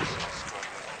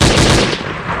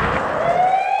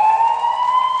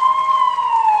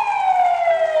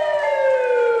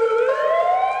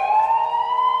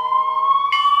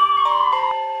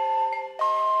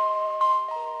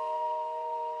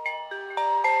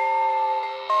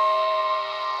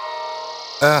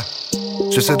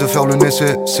 J'essaie de faire le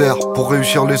nécessaire pour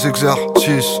réussir les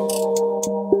exercices.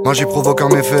 Magie provoque un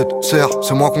effet de serre,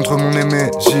 c'est moi contre mon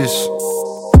némésis.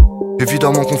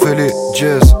 Évidemment qu'on fait les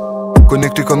dièses,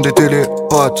 connectés comme des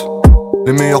télépathes.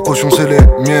 Les meilleures potions c'est les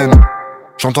miennes.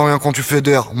 J'entends rien quand tu fais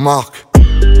des remarques.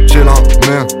 J'ai la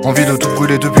même envie de tout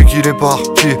brûler depuis qu'il est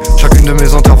parti. Chacune de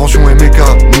mes interventions est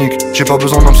mécanique. J'ai pas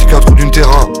besoin d'un psychiatre ou d'une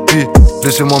thérapie.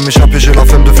 Laissez-moi m'échapper, j'ai la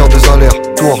flemme de faire des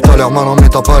allers-retours. T'as l'air malin mais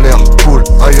t'as pas l'air cool.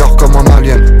 Ailleurs comme un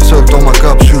alien, seul dans ma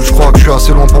capsule. Je crois que je suis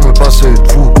assez loin pour me passer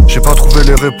de fou. J'ai pas trouvé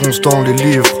les réponses dans les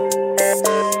livres.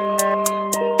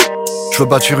 Je veux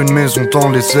bâtir une maison dans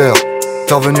les airs,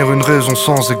 faire venir une raison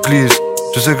sans église.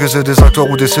 Je sais que c'est des acteurs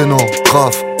ou des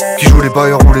scénographes qui jouent les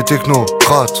bailleurs ou les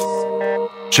technocrates.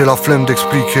 J'ai la flemme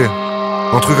d'expliquer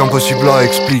un truc impossible à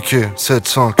expliquer.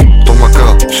 7-5 dans ma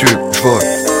capsule, j'vole.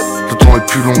 Le temps est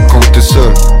plus long quand t'es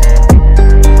seul.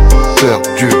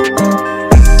 Perdu.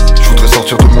 J'voudrais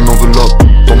sortir de mon enveloppe.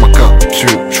 Dans ma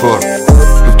capsule, j'vole.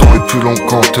 Le temps est plus long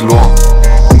quand t'es loin.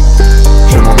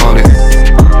 Je vais m'en aller.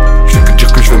 Je vais que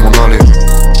dire que je vais m'en aller.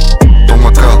 Dans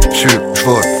ma capsule,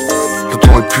 j'vole. Le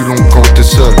temps est plus long quand t'es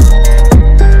seul.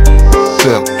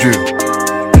 Perdu.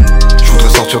 J'voudrais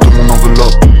sortir de mon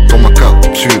enveloppe. Dans ma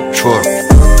capsule, j'vole.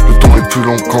 Le temps est plus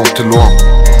long quand t'es loin.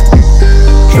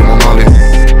 Je vais m'en aller.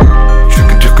 Je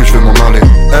vais que dire que je vais m'en aller.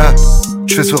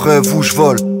 Je fais ce rêve où je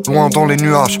vole, loin dans les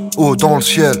nuages, haut dans le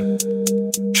ciel.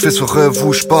 Je fais ce rêve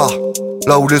où je pars,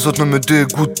 là où les autres ne me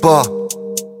dégoûtent pas.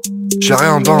 J'ai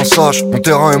rien d'un sage, mon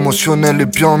terrain émotionnel est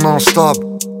bien instable.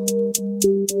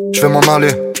 Je vais m'en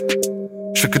aller.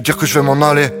 Je fais que dire que je vais m'en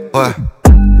aller, ouais.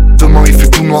 Demain il fait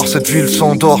tout noir, cette ville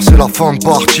s'endort, c'est la fin de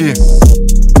partie.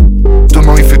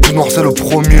 Demain il fait tout noir, c'est le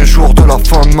premier jour de la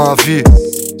fin de ma vie.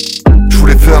 Je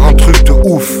voulais faire un truc de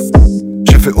ouf,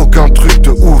 j'ai fait aucun truc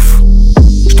de ouf.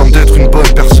 Je tente d'être une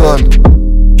bonne personne,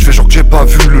 je fais genre que j'ai pas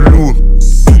vu le loup.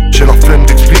 J'ai la flemme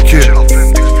d'expliquer,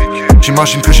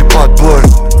 j'imagine que j'ai pas de bol.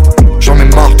 J'en ai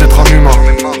marre d'être un humain,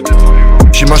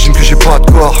 j'imagine que j'ai pas de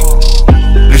corps.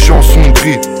 Les gens sont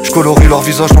gris, je colorie leur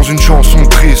visage dans une chanson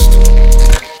triste.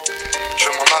 Je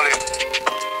vais m'en aller,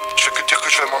 je fais que dire que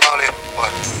je vais m'en aller,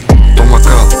 ouais. Dans ma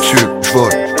capsule, je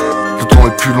vole, le temps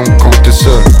est plus long quand t'es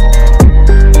seul.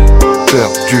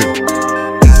 Perdu,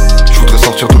 je voudrais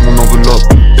sortir de mon enveloppe.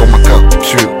 Dans ma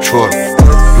capsule, je vole,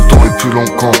 le temps est plus long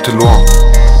quand t'es loin.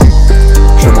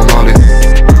 Je vais m'en aller,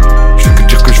 je fais que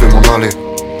dire que je vais m'en aller.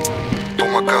 Dans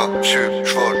ma capsule,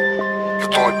 je vole, le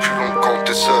temps est plus long quand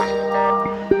t'es seul.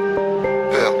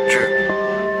 Perdu,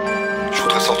 je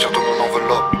voudrais sortir de mon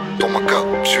enveloppe. Dans ma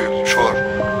capsule, je vole,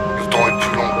 le temps est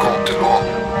plus long quand t'es loin.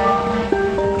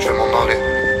 Je vais m'en aller,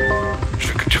 je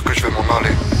fais que dire que je vais m'en aller.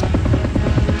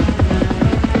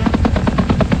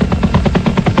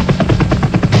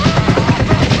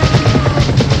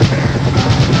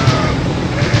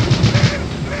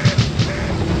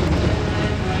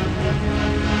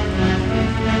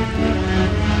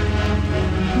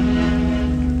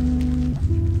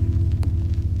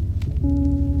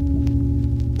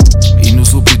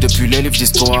 vu les livres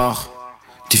d'histoire.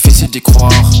 Difficile d'y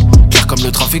croire, clair comme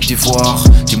le trafic d'ivoire.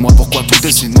 Dis-moi pourquoi tout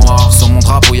est si noir. Sur mon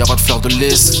drapeau y'a pas de fleur de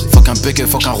lys. Fuck un béquet,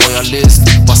 fuck un royaliste.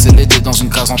 Passer l'été dans une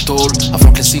case en tôle avant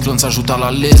que les cyclones s'ajoutent à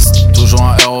la liste. Toujours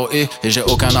un ROE et j'ai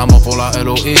aucun amour pour la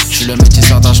LOE. J'suis le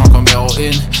métis attachant comme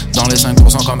héroïne, dans les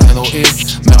 5% comme NOE.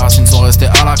 Mes racines sont restées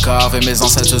à la cave et mes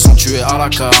ancêtres se sont tués à la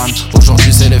canne.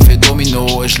 Aujourd'hui c'est l'effet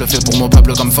domino et je le fais pour mon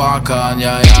peuple comme Farrakhan.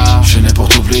 Yeah, yeah. J'suis né pour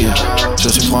t'oublier, je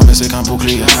suis froid mais c'est qu'un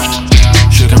bouclier.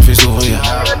 J'suis qu'un fils d'ouvrier,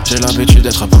 j'ai l'habitude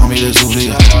d'être parmi les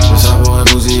oubliés. Le cerveau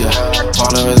est bousillé par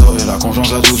le réseau et la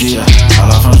confiance a tout dit. À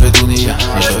la fin je vais tout nier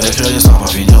et je vais écrire l'histoire pour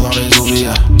finir dans les oubliés.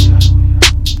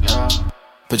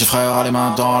 Petit frère a les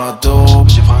mains dans la dos.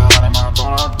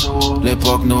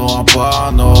 L'époque nous rend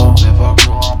parano.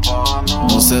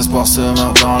 Nos espoirs se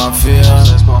meurent dans la ville.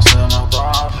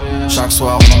 Chaque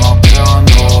soir on en enterre un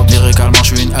autre. Lyricalement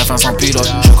je suis une F1 sans pilote.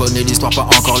 Je connais l'histoire, pas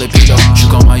encore les pilotes. Je suis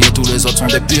comme Maillot, tous les autres sont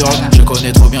des pilotes. Je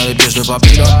connais trop bien les pièges de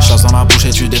Babylone. Chasse dans la bouche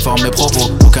et tu déformes mes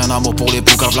propos. Aucun amour pour les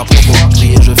poucaves, la propos.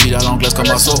 J'rie et je file à l'anglaise comme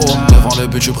à Soho. Devant le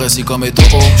but je suis précis comme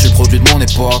Eto'o. Je suis produit de mon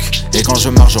époque et quand je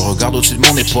marche je regarde au-dessus de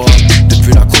mon épaule.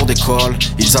 Depuis la cour d'école,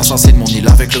 ils assassinent mon île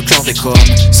avec le chlordécone.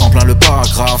 Sans plein le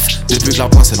paragraphe, depuis que la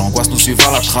poisse et l'angoisse nous suivent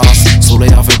à la trace.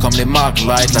 Soleil aveugle comme les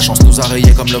maglights, la chance nous a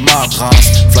rayés comme le Madras.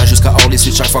 Fly jusqu'à Orly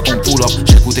Sud chaque fois qu'on pull up.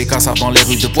 J'écoute des cassards dans les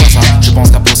rues de Poisson. Je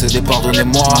pense qu'à posséder,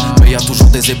 pardonnez-moi, mais y a toujours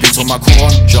des épines sur ma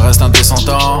couronne. Je reste un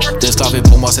descendant d'esclaves et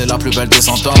pour moi c'est la plus belle des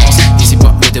sentences. Ici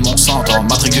pas les démons s'entendent,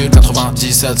 matricule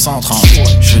 97 130.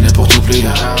 Je suis né pour t'oublier,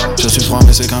 je suis froid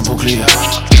mais c'est qu'un bouclier.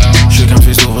 Je suis qu'un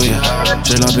fils d'ouvrier,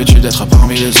 j'ai l'habitude d'être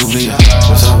parmi les oubliés.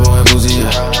 Le cerveau est bousillé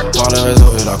par les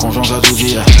réseaux et la confiance a tout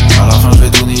dit. À la fin je vais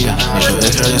tout nier et je vais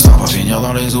écrire l'histoire pour finir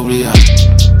dans les oubliés.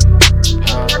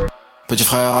 Petit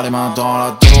frère a les mains dans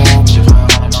la dos.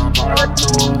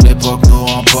 L'époque nous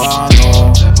rend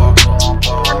parano.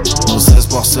 Nos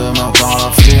espoirs se meurent dans la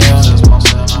ville.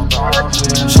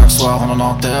 Chaque soir on en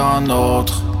enterre un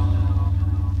autre.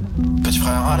 Petit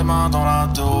frère a les mains dans la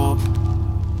taupe.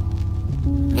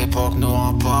 L'époque nous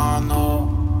rend parano.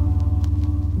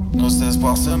 Nos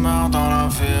espoirs se meurent dans la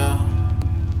ville.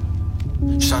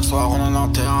 Chaque soir on en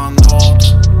enterre un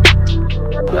autre.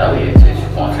 Bah oui, tu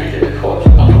prends un sujet de fois, tu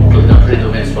prends dans tous les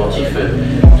domaines sportifs,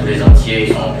 tous les entiers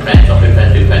ils sont pleins, ils ont fait plein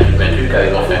de trucs,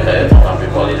 avec enfin t'entends plus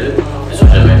parler d'eux. Ils sont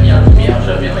jamais mis en lumière,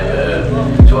 jamais même,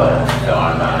 tu vois, faire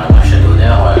un match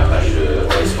d'honneur, un match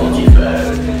pour les sportifs,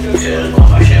 quand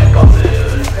machin on parle de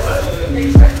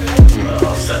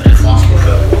Stade de France pour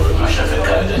faire un machin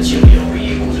de Thierry Henry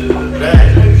ou de plein,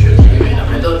 je dis, mais il y en a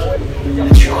plein d'autres.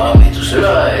 Tu vois, mais tout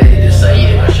cela, et de Saïd,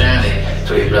 les machins,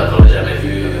 tous les plats qu'on n'a jamais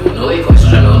vu honorés, comme ils sont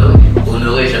jamais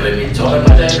honorés, j'avais mis le tour,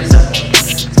 mais j'avais mis ça.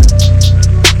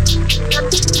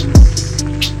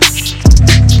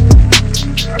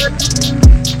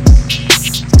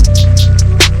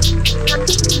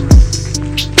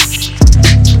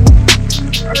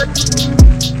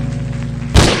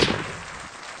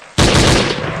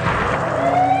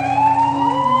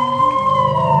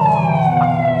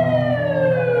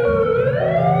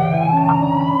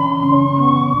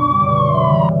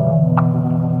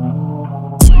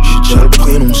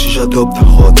 J'adopte un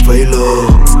Rottweiler.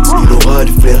 Il aura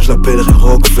du flair, je l'appellerai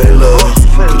Rockefeller.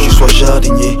 Que tu sois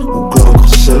jardinier ou Glock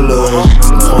seller,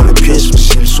 on prend les pièces ou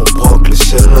s'ils sont broc les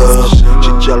sellers.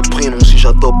 J'ai déjà le prénom si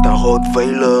j'adopte un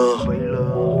Rottweiler.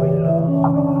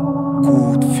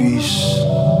 Coup de fils.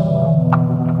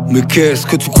 Mais qu'est-ce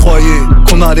que tu croyais?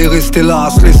 Qu'on allait rester là,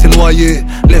 se laisser noyer?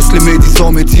 Laisse les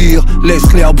médisants me dire,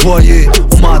 laisse-les aboyer.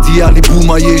 On m'a dit allez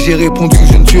boumailler, j'ai répondu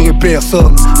je ne tuerai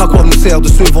personne. À quoi nous sert de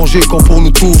se venger quand pour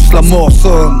nous tous la mort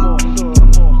sonne?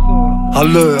 À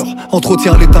l'heure,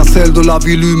 entretient l'étincelle de la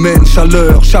ville humaine,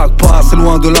 chaleur. Chaque pas c'est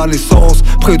loin de la naissance,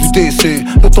 près du décès.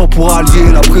 Le temps pour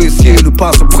allier, l'apprécier, ne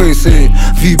pas se presser.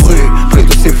 Vibrer, près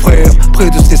de ses frères, près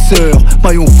de ses sœurs.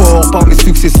 Maillon fort par mes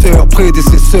successeurs,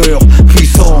 prédécesseurs.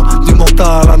 Puissant, du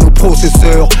mental à nos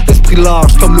processeurs. Esprit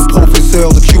large comme le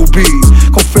professeur de QB.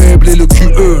 Quand faible est le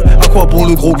QE, à quoi bon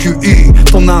le gros QI?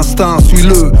 Ton instinct,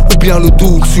 suis-le, ou bien le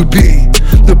doute subit.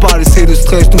 Ne pas laisser le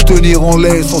stress nous tenir en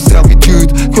laisse, en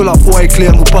servitude. Que la foi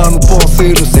éclaire nos pas, nos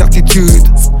pensées, nos certitudes.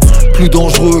 Plus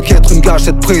dangereux qu'être une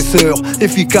gâchette presseur.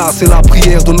 Efficace c'est la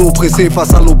prière de l'oppressé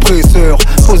face à l'oppresseur.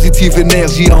 Positive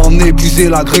énergie à en épuiser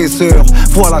l'agresseur.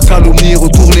 Voilà la calomnie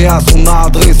retourner à son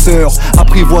adresseur.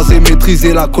 Apprivoiser,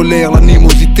 maîtriser la colère,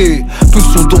 l'animosité. Plus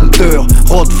son dompteur,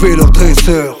 Rottweiler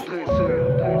dresseur.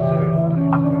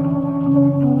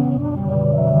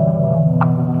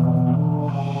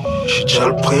 J'ai déjà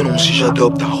le prénom si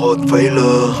j'adopte un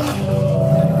Rottweiler.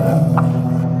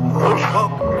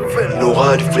 Il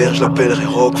aura du flair, je l'appellerai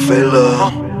Rockefeller.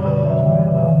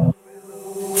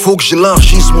 Faut que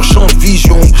j'élargisse mon champ de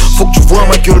vision. Faut que tu vois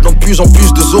ma gueule dans de plus en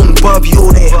plus de zones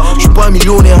pavillonnées. J'suis pas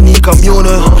millionnaire ni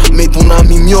camionneur, mais ton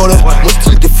ami miaule. Mon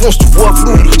style défonce, tu vois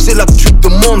flou. C'est là que tu te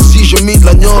demandes si j'ai mis de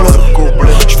la gnole.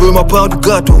 J'veux ma part du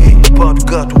gâteau.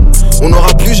 On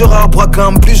aura plusieurs arbres à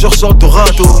gamme, plusieurs sortes de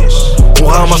râteaux. On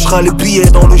ramassera les billets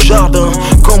dans le jardin.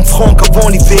 Comme Franck avant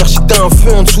l'hiver, si t'as un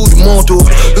feu en dessous du manteau.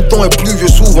 Le temps est pluvieux,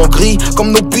 souvent gris.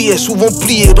 Comme nos billets, souvent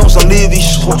pliés dans un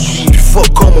Levi's. Du fuck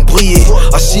comment briller,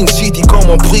 à Sin City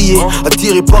comment briller.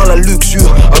 Attiré par la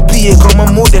luxure, habillé comme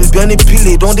un modèle bien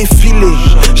épilé dans des filets.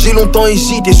 J'ai longtemps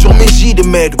hésité sur mes idées,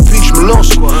 mais depuis que je me lance,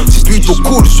 c'est plutôt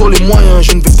cool sur les moyens,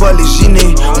 je ne vais pas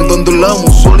lésiner. On me donne de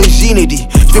l'amour sur les inédits,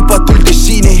 je vais pas te le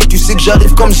dessiner. Tu sais que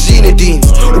j'arrive comme Zinedine,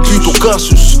 ou plutôt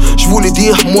Cassius. Je voulais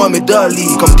dire Mohamed Ali,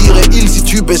 comme dirait il si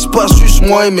tu baisses pas sus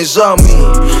moi et mes amis.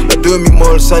 La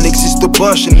demi-molle ça n'existe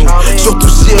pas chez nous, surtout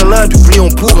si elle a du blé on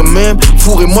pourrait même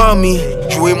fourrer mamie.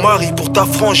 Jouer Marie pour ta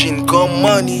frangine comme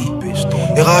Mani,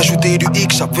 et rajouter du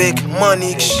X avec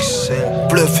Manix.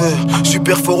 Bluffeur,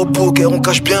 super fort au poker, on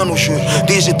cache bien nos jeux.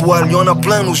 Des étoiles, y'en a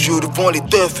plein nos yeux devant les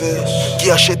teufeurs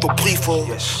qui achètent au prix fort.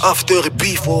 After et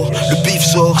before, le bif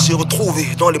sort, s'est retrouvé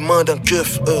dans les mains d'un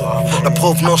keuf. La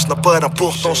provenance n'a pas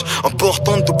d'importance,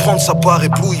 importante de prendre sa part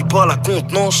éblouie par la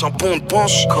contenance. Un pont de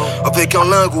panse avec un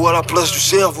lingot à la place du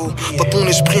cerveau. Dans ton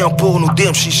esprit un porno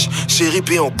DM6, série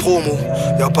B en promo.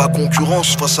 Y'a pas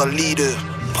concurrence face à leader.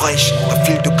 Price, la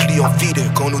file de clients vide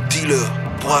quand nos dealers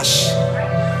brassent.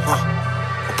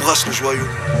 On brasse le joyau.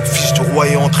 Fils du roi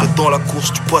est entré dans la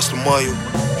course, tu passes le maillot.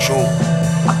 Joe.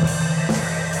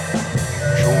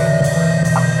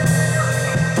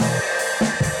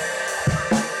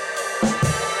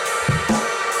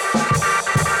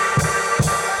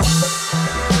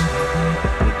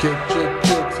 Check,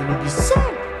 c'est le bis simple.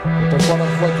 T'entends pas la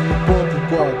voix du hip-hop ou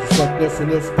quoi? Du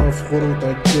 5-9-9, un frollo,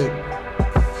 t'inquiète.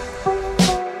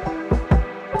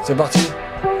 C'est parti.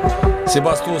 C'est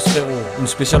Bastos frérot, une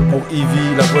spéciale pour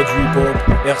Ivy, la voix du hip-hop,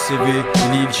 RCV,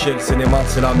 Lille, Shell, Cinéma,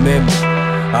 c'est la même.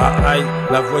 Ah aïe,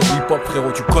 la voix du hip-hop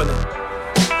frérot, tu connais.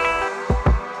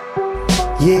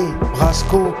 Yeah,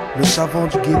 Brasco, le savant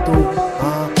du ghetto,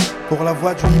 hein. Pour la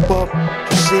voix du hip-hop,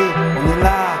 tu sais, on est là.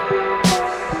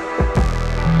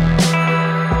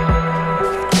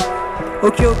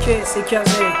 Ok, c'est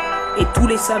casé. Et tous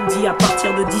les samedis à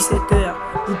partir de 17h,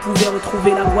 vous pouvez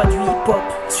retrouver la voix du hip-hop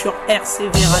sur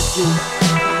RCV Radio.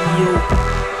 Yo.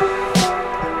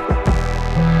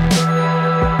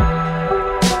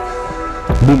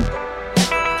 Boum.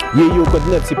 Yo, code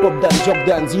 9, c'est Pop Dan,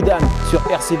 Jordan, Zidane sur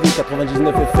RCV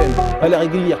 99 FM. À la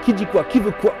régulière, qui dit quoi, qui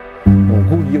veut quoi? On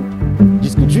roule, yo.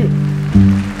 Disque dur.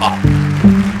 Ah.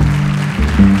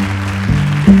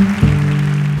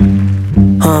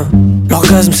 Hein,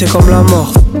 l'orgasme c'est comme la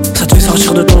mort, ça te fait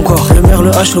sortir de ton corps. Le merle,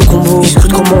 le H, le combo, ils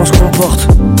scrutent comment on se comporte.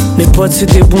 Mes potes c'est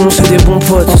des bons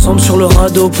potes, ensemble sur le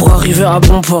radeau pour arriver à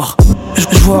bon port.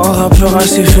 Je vois un rappeur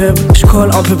assez faible, je colle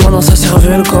un peu pendant sa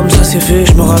cervelle, comme ça c'est fait.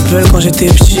 Je me rappelle quand j'étais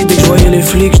petit, dès que je voyais les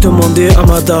flics, je demandais à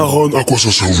ma daronne à quoi ça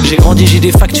servait. J'ai grandi, j'ai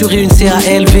des factures et une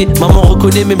CALV. Maman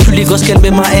reconnaît même plus les gosses qu'elle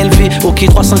m'aime à élever. Ok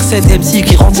 357 MC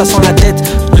qui rentre ça sent la tête.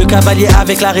 Le cavalier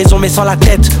avec la raison mais sans la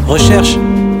tête. Recherche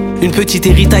une petite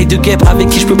héritaille de guêpe avec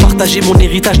qui je peux partager mon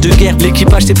héritage de guerre.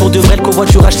 L'équipage c'est pour de vrai, le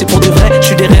covoiturage c'est pour de vrai. Je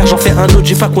suis derrière, j'en fais un autre,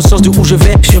 j'ai pas conscience de où je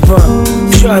vais. Je sais pas,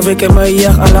 je suis avec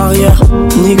MAIR à l'arrière.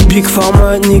 Nick Big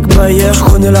Pharma, Nick Bayer. Je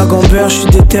connais la gambère, je suis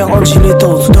déter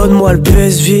anti-létante. Donne-moi le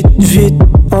BS vite,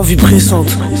 envie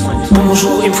pressante.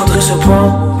 Bonjour, il me faudrait ce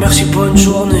pain. Merci, bonne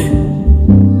journée.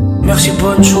 Merci,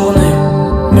 bonne journée.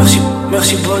 Merci,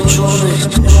 bonne journée.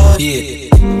 Yeah.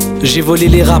 J'ai volé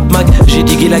les rap mag, j'ai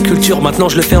digué la culture, maintenant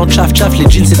je le fais en tchaf. Les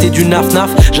jeans c'était du naf.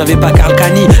 J'avais pas Karl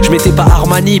Kani, je mettais pas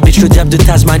Armani, bitch le diable de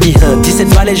Tasmanie. 17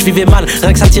 balais, je vivais mal,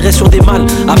 rien que ça tirait sur des mâles.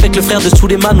 Avec le frère de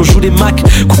Suleiman, on joue les Mac,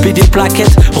 couper des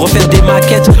plaquettes, refaire des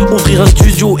maquettes, ouvrir un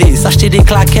studio et s'acheter des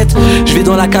claquettes. Je vais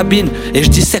dans la cabine et je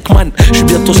dis sec man, je suis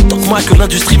bientôt stock moi que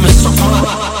l'industrie me sort moi.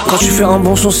 Quand tu fais un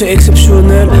bon son c'est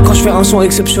exceptionnel, quand je fais un son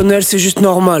exceptionnel c'est juste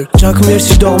normal. Jack Miel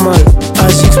si je dors mal,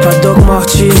 Azix pas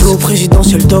dogmatique, flow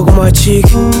présidentiel dogmatique.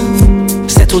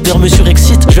 Cette odeur me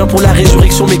surexcite, je viens pour la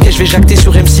résurrection mais que je vais jacter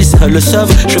sur M6. Le seum,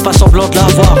 je fais pas semblant de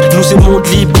l'avoir. Nous c'est monde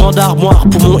libre, grande armoire,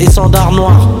 poumon et sandar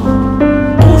noir.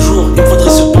 Bonjour, il me faudrait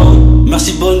ce pain.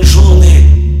 Merci, bonne journée.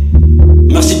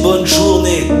 Merci, bonne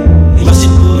journée. Merci,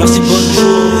 bonne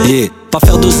journée. Yeah. Pas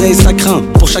faire d'oseille, ça craint,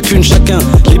 pour chacune, chacun.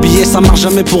 Les billets, ça marche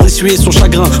jamais pour essuyer son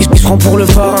chagrin. Il se prend pour le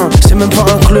parrain, c'est même pas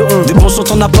un cléon. Des bons sons,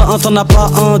 t'en as pas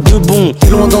un, deux bons. T'es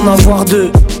loin d'en avoir deux.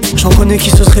 J'en connais qui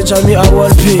se seraient déjà mis à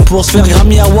Walpé pour se faire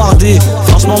Grammy awardé.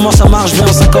 En ce moment ça marche bien,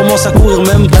 ça commence à courir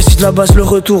même. La suite, la base, le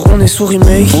retour, on est sous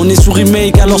remake. On est sous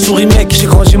remake, alors sous remake. J'ai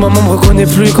grandi, maman me reconnaît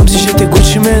plus comme si j'étais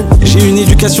Gucci Mane. J'ai une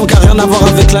éducation qui a rien à voir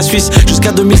avec la Suisse.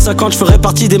 Jusqu'à 2050 je ferai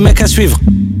partie des mecs à suivre.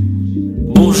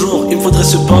 Bonjour, il me faudrait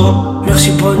ce pain.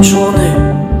 Merci, bonne journée.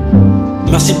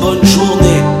 Merci, bonne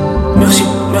journée. Merci,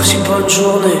 bonne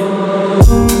journée.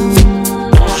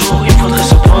 Bonjour, il me faudrait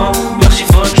ce pain. Merci,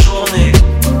 bonne journée.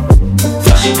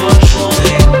 Merci, bonne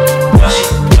journée.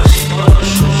 Merci, bonne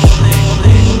journée.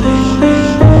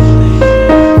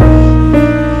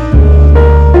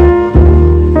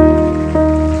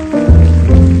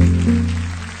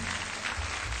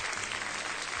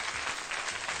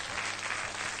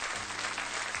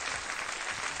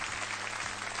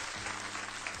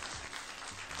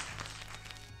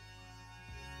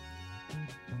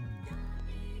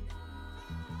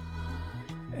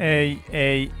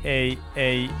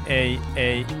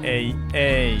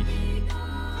 Hey.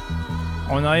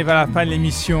 On arrive à la fin de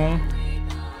l'émission.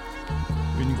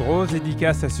 Une grosse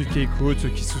dédicace à ceux qui écoutent, ceux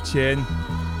qui soutiennent,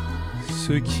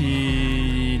 ceux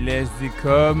qui laissent des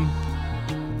coms,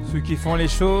 ceux qui font les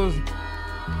choses,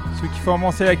 ceux qui font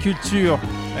avancer la culture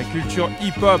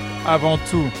hip-hop avant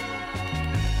tout.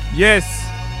 Yes!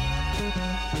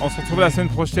 On se retrouve la semaine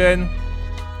prochaine.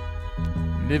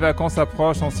 Les vacances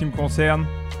approchent en ce qui me concerne.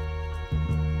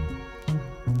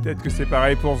 Peut-être que c'est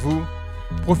pareil pour vous.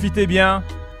 Profitez bien.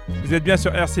 Vous êtes bien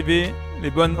sur RCV.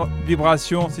 Les bonnes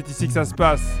vibrations, c'est ici que ça se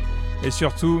passe. Et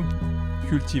surtout,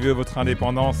 cultivez votre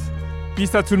indépendance.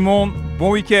 Peace à tout le monde.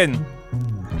 Bon week-end.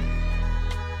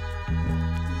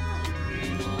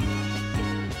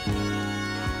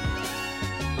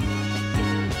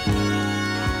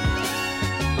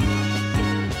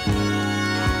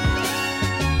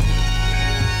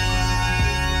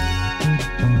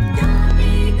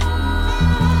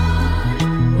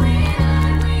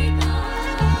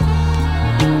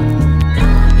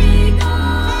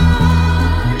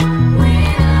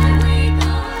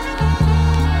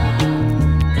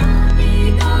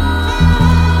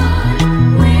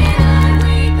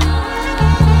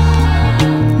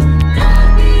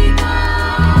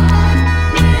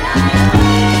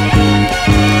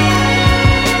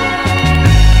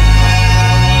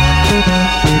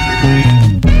 Week.